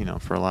 you know,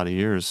 for a lot of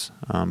years.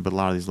 But a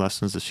lot of these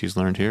lessons that she's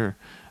learned here,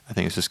 I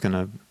think it's just going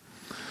to,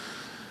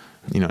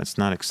 you know, it's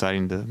not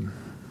exciting to,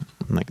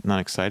 like, not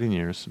exciting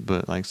years,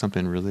 but like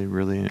something really,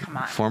 really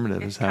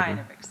formative is happening.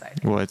 Kind of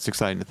exciting. Well, it's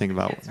exciting to think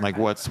about, kids are like,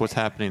 kind of what's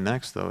happening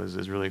next, though,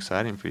 is really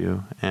exciting for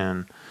you.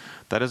 And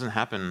that doesn't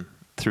happen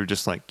through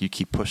just like you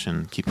keep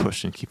pushing.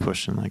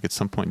 Like at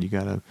some point you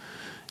gotta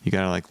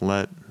like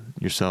let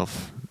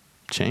yourself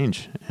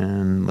change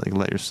and like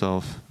let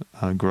yourself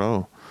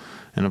grow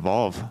and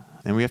evolve.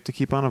 And we have to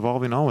keep on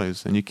evolving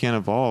always. And you can't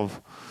evolve.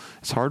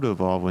 It's hard to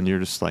evolve when you're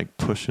just like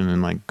pushing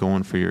and like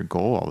going for your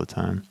goal all the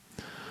time.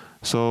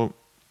 So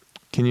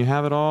can you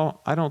have it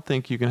all? I don't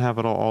think you can have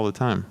it all the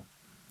time.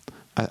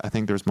 I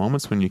think there's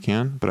moments when you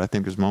can, but I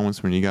think there's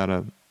moments when you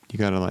gotta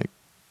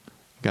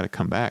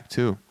come back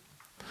too.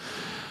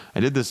 I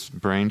did this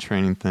brain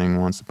training thing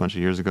once a bunch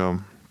of years ago,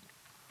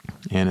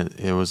 and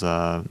it was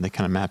they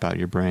kind of map out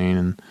your brain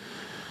and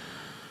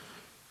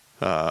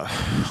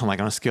like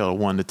on a scale of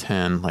 1 to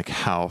 10, like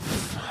how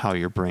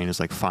your brain is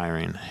like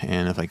firing.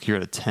 And if like you're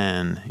at a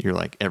 10, you're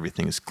like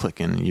everything is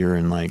clicking. You're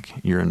in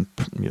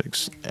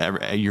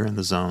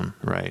the zone,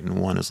 right?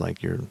 And 1 is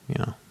like you're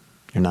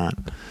not.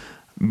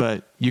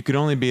 But you could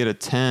only be at a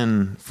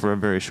 10 for a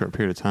very short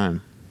period of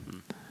time,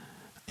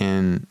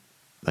 and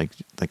like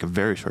a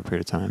very short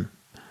period of time.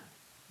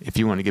 If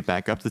you want to get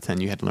back up to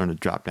 10, you had to learn to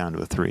drop down to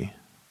a 3.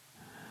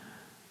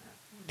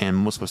 And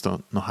most of us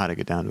don't know how to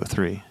get down to a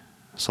 3.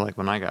 So like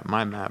when I got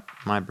my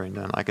brain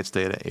done, I could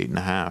stay at an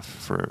 8.5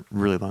 for a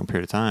really long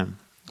period of time,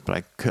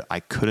 but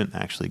I couldn't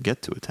actually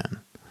get to a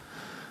 10.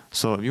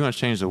 So if you want to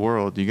change the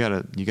world, you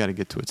gotta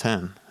get to a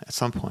 10 at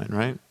some point,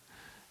 right?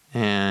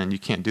 And you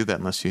can't do that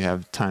unless you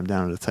have time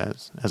down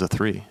as a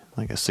 3,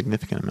 like a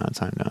significant amount of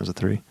time down as a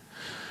 3. And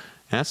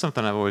that's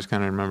something I've always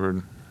kind of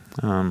remembered.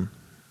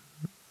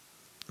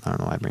 I don't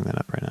know why I bring that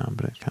up right now,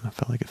 but it kind of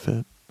felt like it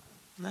fit.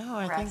 No,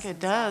 I Rest think it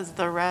is does.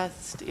 The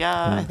rest,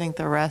 I think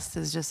the rest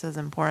is just as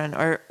important,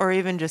 or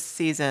even just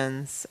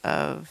seasons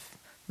of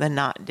the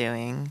not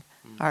doing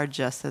are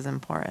just as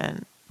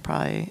important,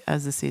 probably,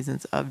 as the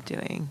seasons of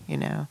doing, you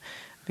know,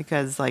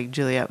 because like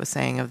Juliet was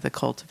saying of the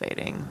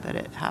cultivating that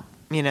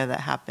that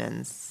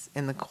happens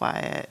in the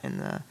quiet, in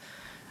the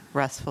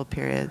restful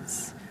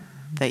periods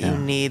that you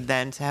need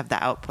then to have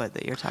the output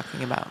that you're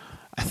talking about.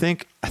 I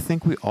think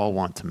we all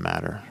want to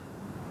matter.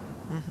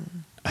 Mm-hmm.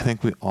 I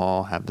think we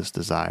all have this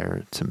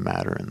desire to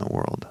matter in the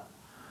world.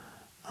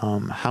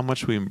 How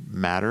much we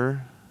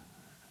matter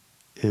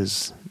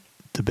is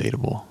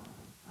debatable.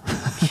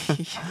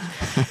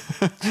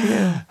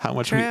 How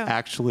much we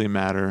actually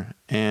matter.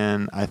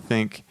 And I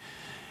think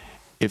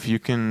if you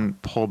can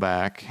pull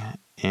back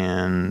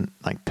and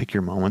like pick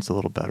your moments a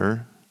little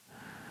better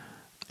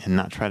and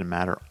not try to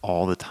matter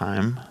all the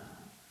time,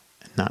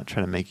 and not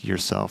try to make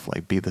yourself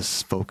like be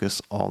this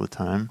focus all the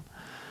time.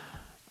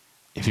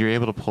 If you're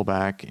able to pull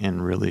back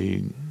and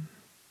really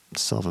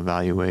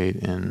self-evaluate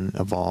and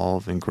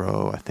evolve and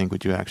grow, I think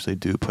what you actually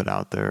do put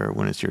out there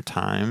when it's your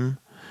time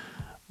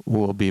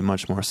will be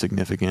much more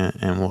significant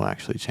and will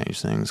actually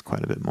change things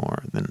quite a bit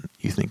more than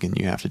you thinking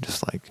you have to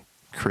just like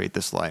create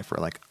this life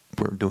where like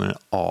we're doing it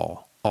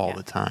all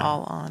the time.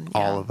 All on.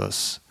 All of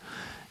us.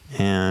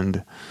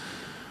 And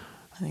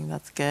I think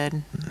that's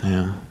good.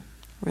 Yeah.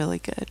 Really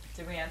good.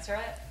 Did we answer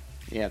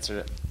it? You answered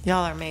it.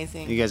 Y'all are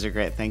amazing. You guys are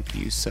great. Thank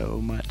you so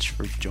much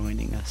for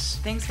joining us.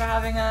 Thanks for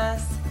having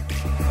us.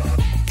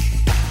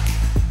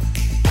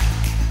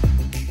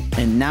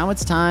 And now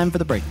it's time for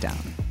the breakdown.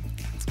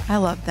 I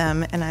love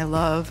them, and I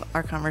love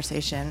our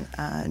conversation.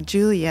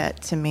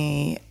 Juliette, to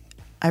me,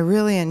 I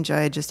really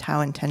enjoy just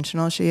how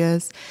intentional she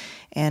is,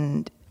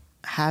 and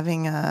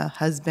having a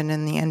husband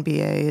in the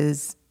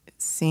NBA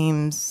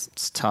seems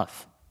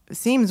tough. It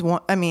seems,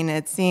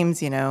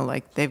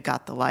 like they've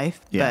got the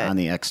life. Yeah, but, on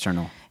the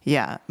external.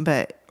 Yeah,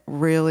 but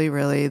really,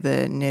 really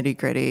the nitty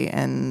gritty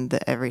and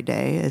the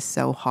everyday is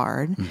so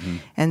hard. Mm-hmm.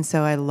 And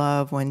so I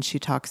love when she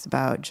talks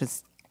about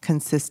just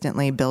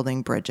consistently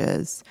building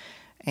bridges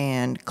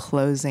and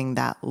closing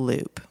that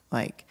loop.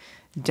 Like,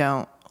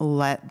 don't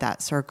let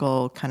that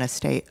circle kind of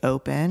stay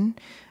open,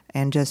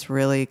 and just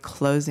really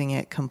closing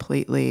it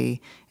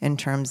completely in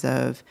terms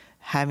of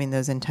having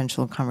those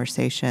intentional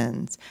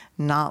conversations,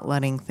 not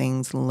letting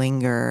things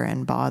linger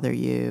and bother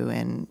you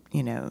and,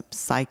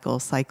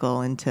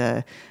 cycle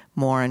into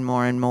more and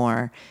more and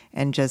more,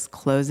 and just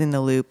closing the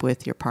loop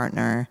with your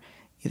partner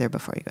either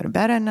before you go to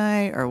bed at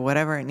night or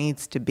whatever it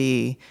needs to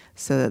be,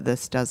 so that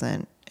this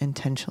doesn't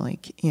intentionally,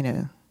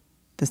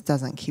 this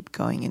doesn't keep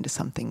going into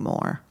something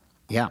more.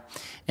 Yeah.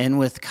 And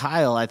with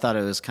Kyle, I thought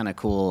it was kind of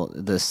cool,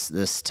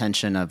 this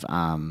tension of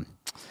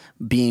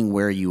being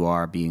where you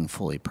are, being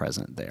fully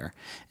present there.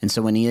 And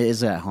so when he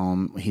is at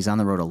home, he's on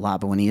the road a lot,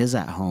 but when he is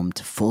at home,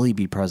 to fully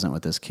be present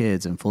with his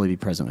kids and fully be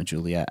present with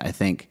Juliette, I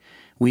think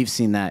we've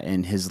seen that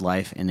in his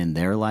life and in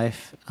their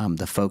life,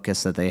 the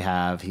focus that they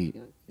have. He,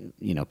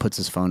 puts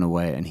his phone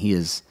away, and he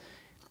is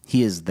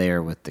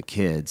there with the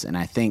kids. And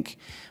I think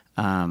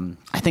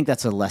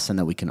that's a lesson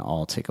that we can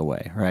all take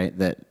away, right?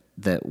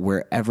 That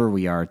wherever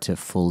we are, to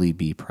fully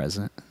be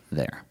present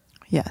there.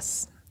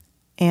 Yes.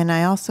 And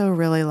I also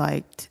really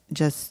liked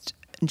just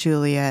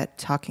Juliette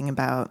talking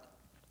about,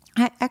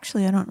 I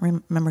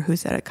don't remember who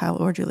said it, Kyle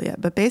or Juliette,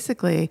 but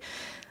basically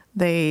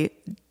they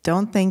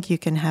don't think you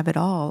can have it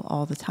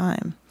all the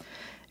time.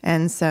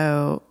 And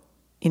so,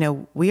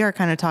 we are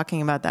kind of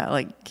talking about that,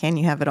 like, can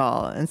you have it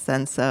all, in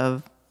sense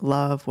of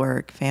love,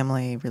 work,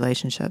 family,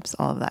 relationships,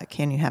 all of that.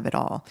 Can you have it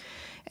all?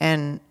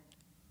 And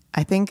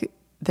I think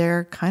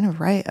they're kind of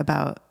right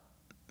about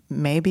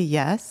maybe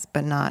yes,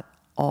 but not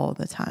all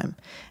the time,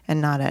 and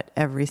not at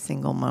every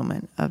single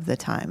moment of the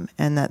time.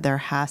 And that there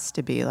has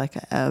to be like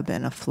an ebb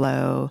and a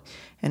flow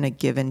and a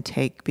give and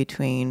take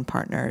between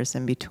partners,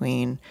 and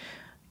between,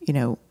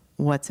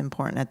 what's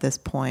important at this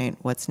point,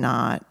 what's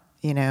not,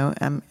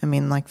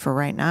 like for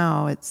right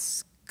now,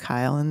 it's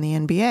Kyle in the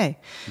NBA.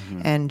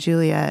 Mm-hmm. And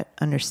Juliette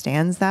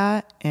understands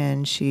that,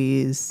 and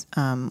she's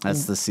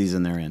that's the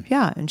season they're in.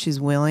 Yeah, and she's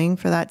willing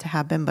for that to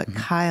happen, but mm-hmm.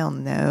 Kyle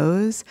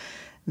knows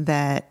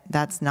that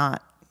that's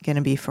not going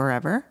to be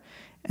forever,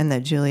 and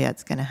that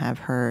Juliette's going to have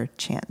her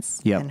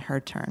chance and her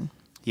turn.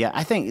 Yeah,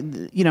 I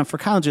think, for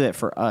Kyle and Juliette,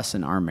 for us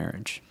in our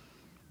marriage,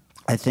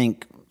 I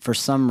think for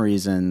some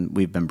reason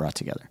we've been brought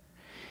together.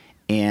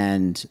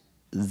 And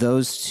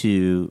those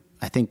two,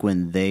 I think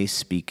when they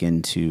speak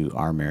into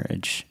our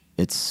marriage,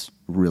 it's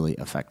really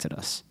affected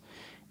us.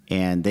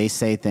 And they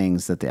say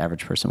things that the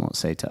average person won't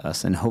say to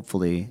us. And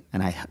hopefully,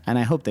 and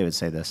I hope they would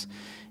say this,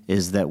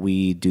 is that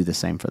we do the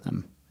same for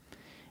them.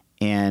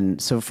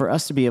 And so for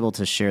us to be able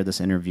to share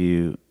this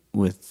interview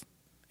with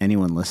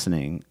anyone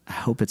listening, I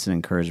hope it's an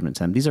encouragement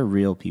to them. These are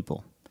real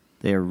people.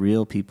 They are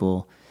real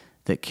people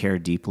that care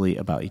deeply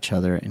about each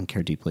other and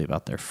care deeply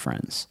about their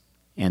friends.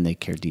 And they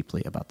care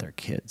deeply about their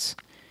kids.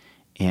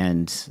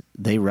 And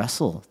they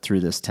wrestle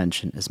through this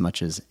tension as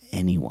much as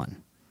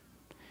anyone.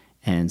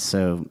 And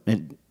so,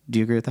 do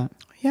you agree with that?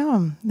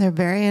 Yeah, they're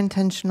very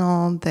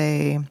intentional.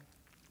 They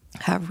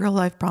have real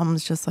life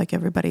problems just like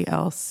everybody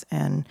else.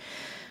 And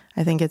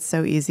I think it's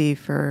so easy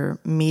for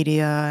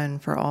media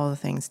and for all the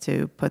things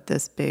to put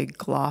this big,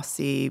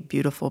 glossy,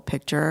 beautiful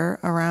picture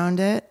around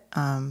it.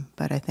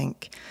 But I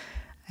think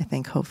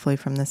hopefully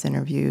from this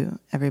interview,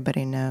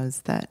 everybody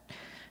knows that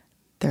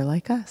they're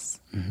like us.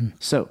 Mm-hmm.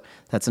 So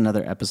that's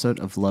another episode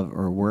of Love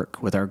or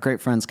Work with our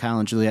great friends, Kyle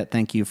and Juliette.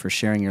 Thank you for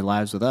sharing your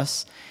lives with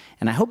us.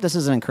 And I hope this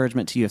is an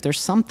encouragement to you. If there's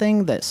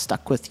something that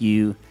stuck with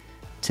you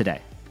today,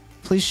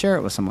 please share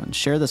it with someone.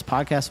 Share this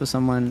podcast with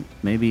someone.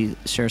 Maybe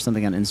share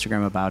something on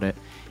Instagram about it.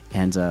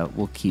 And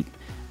we'll keep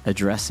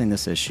addressing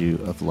this issue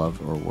of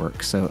love or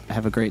work. So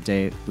have a great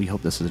day. We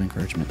hope this is an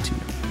encouragement to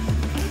you.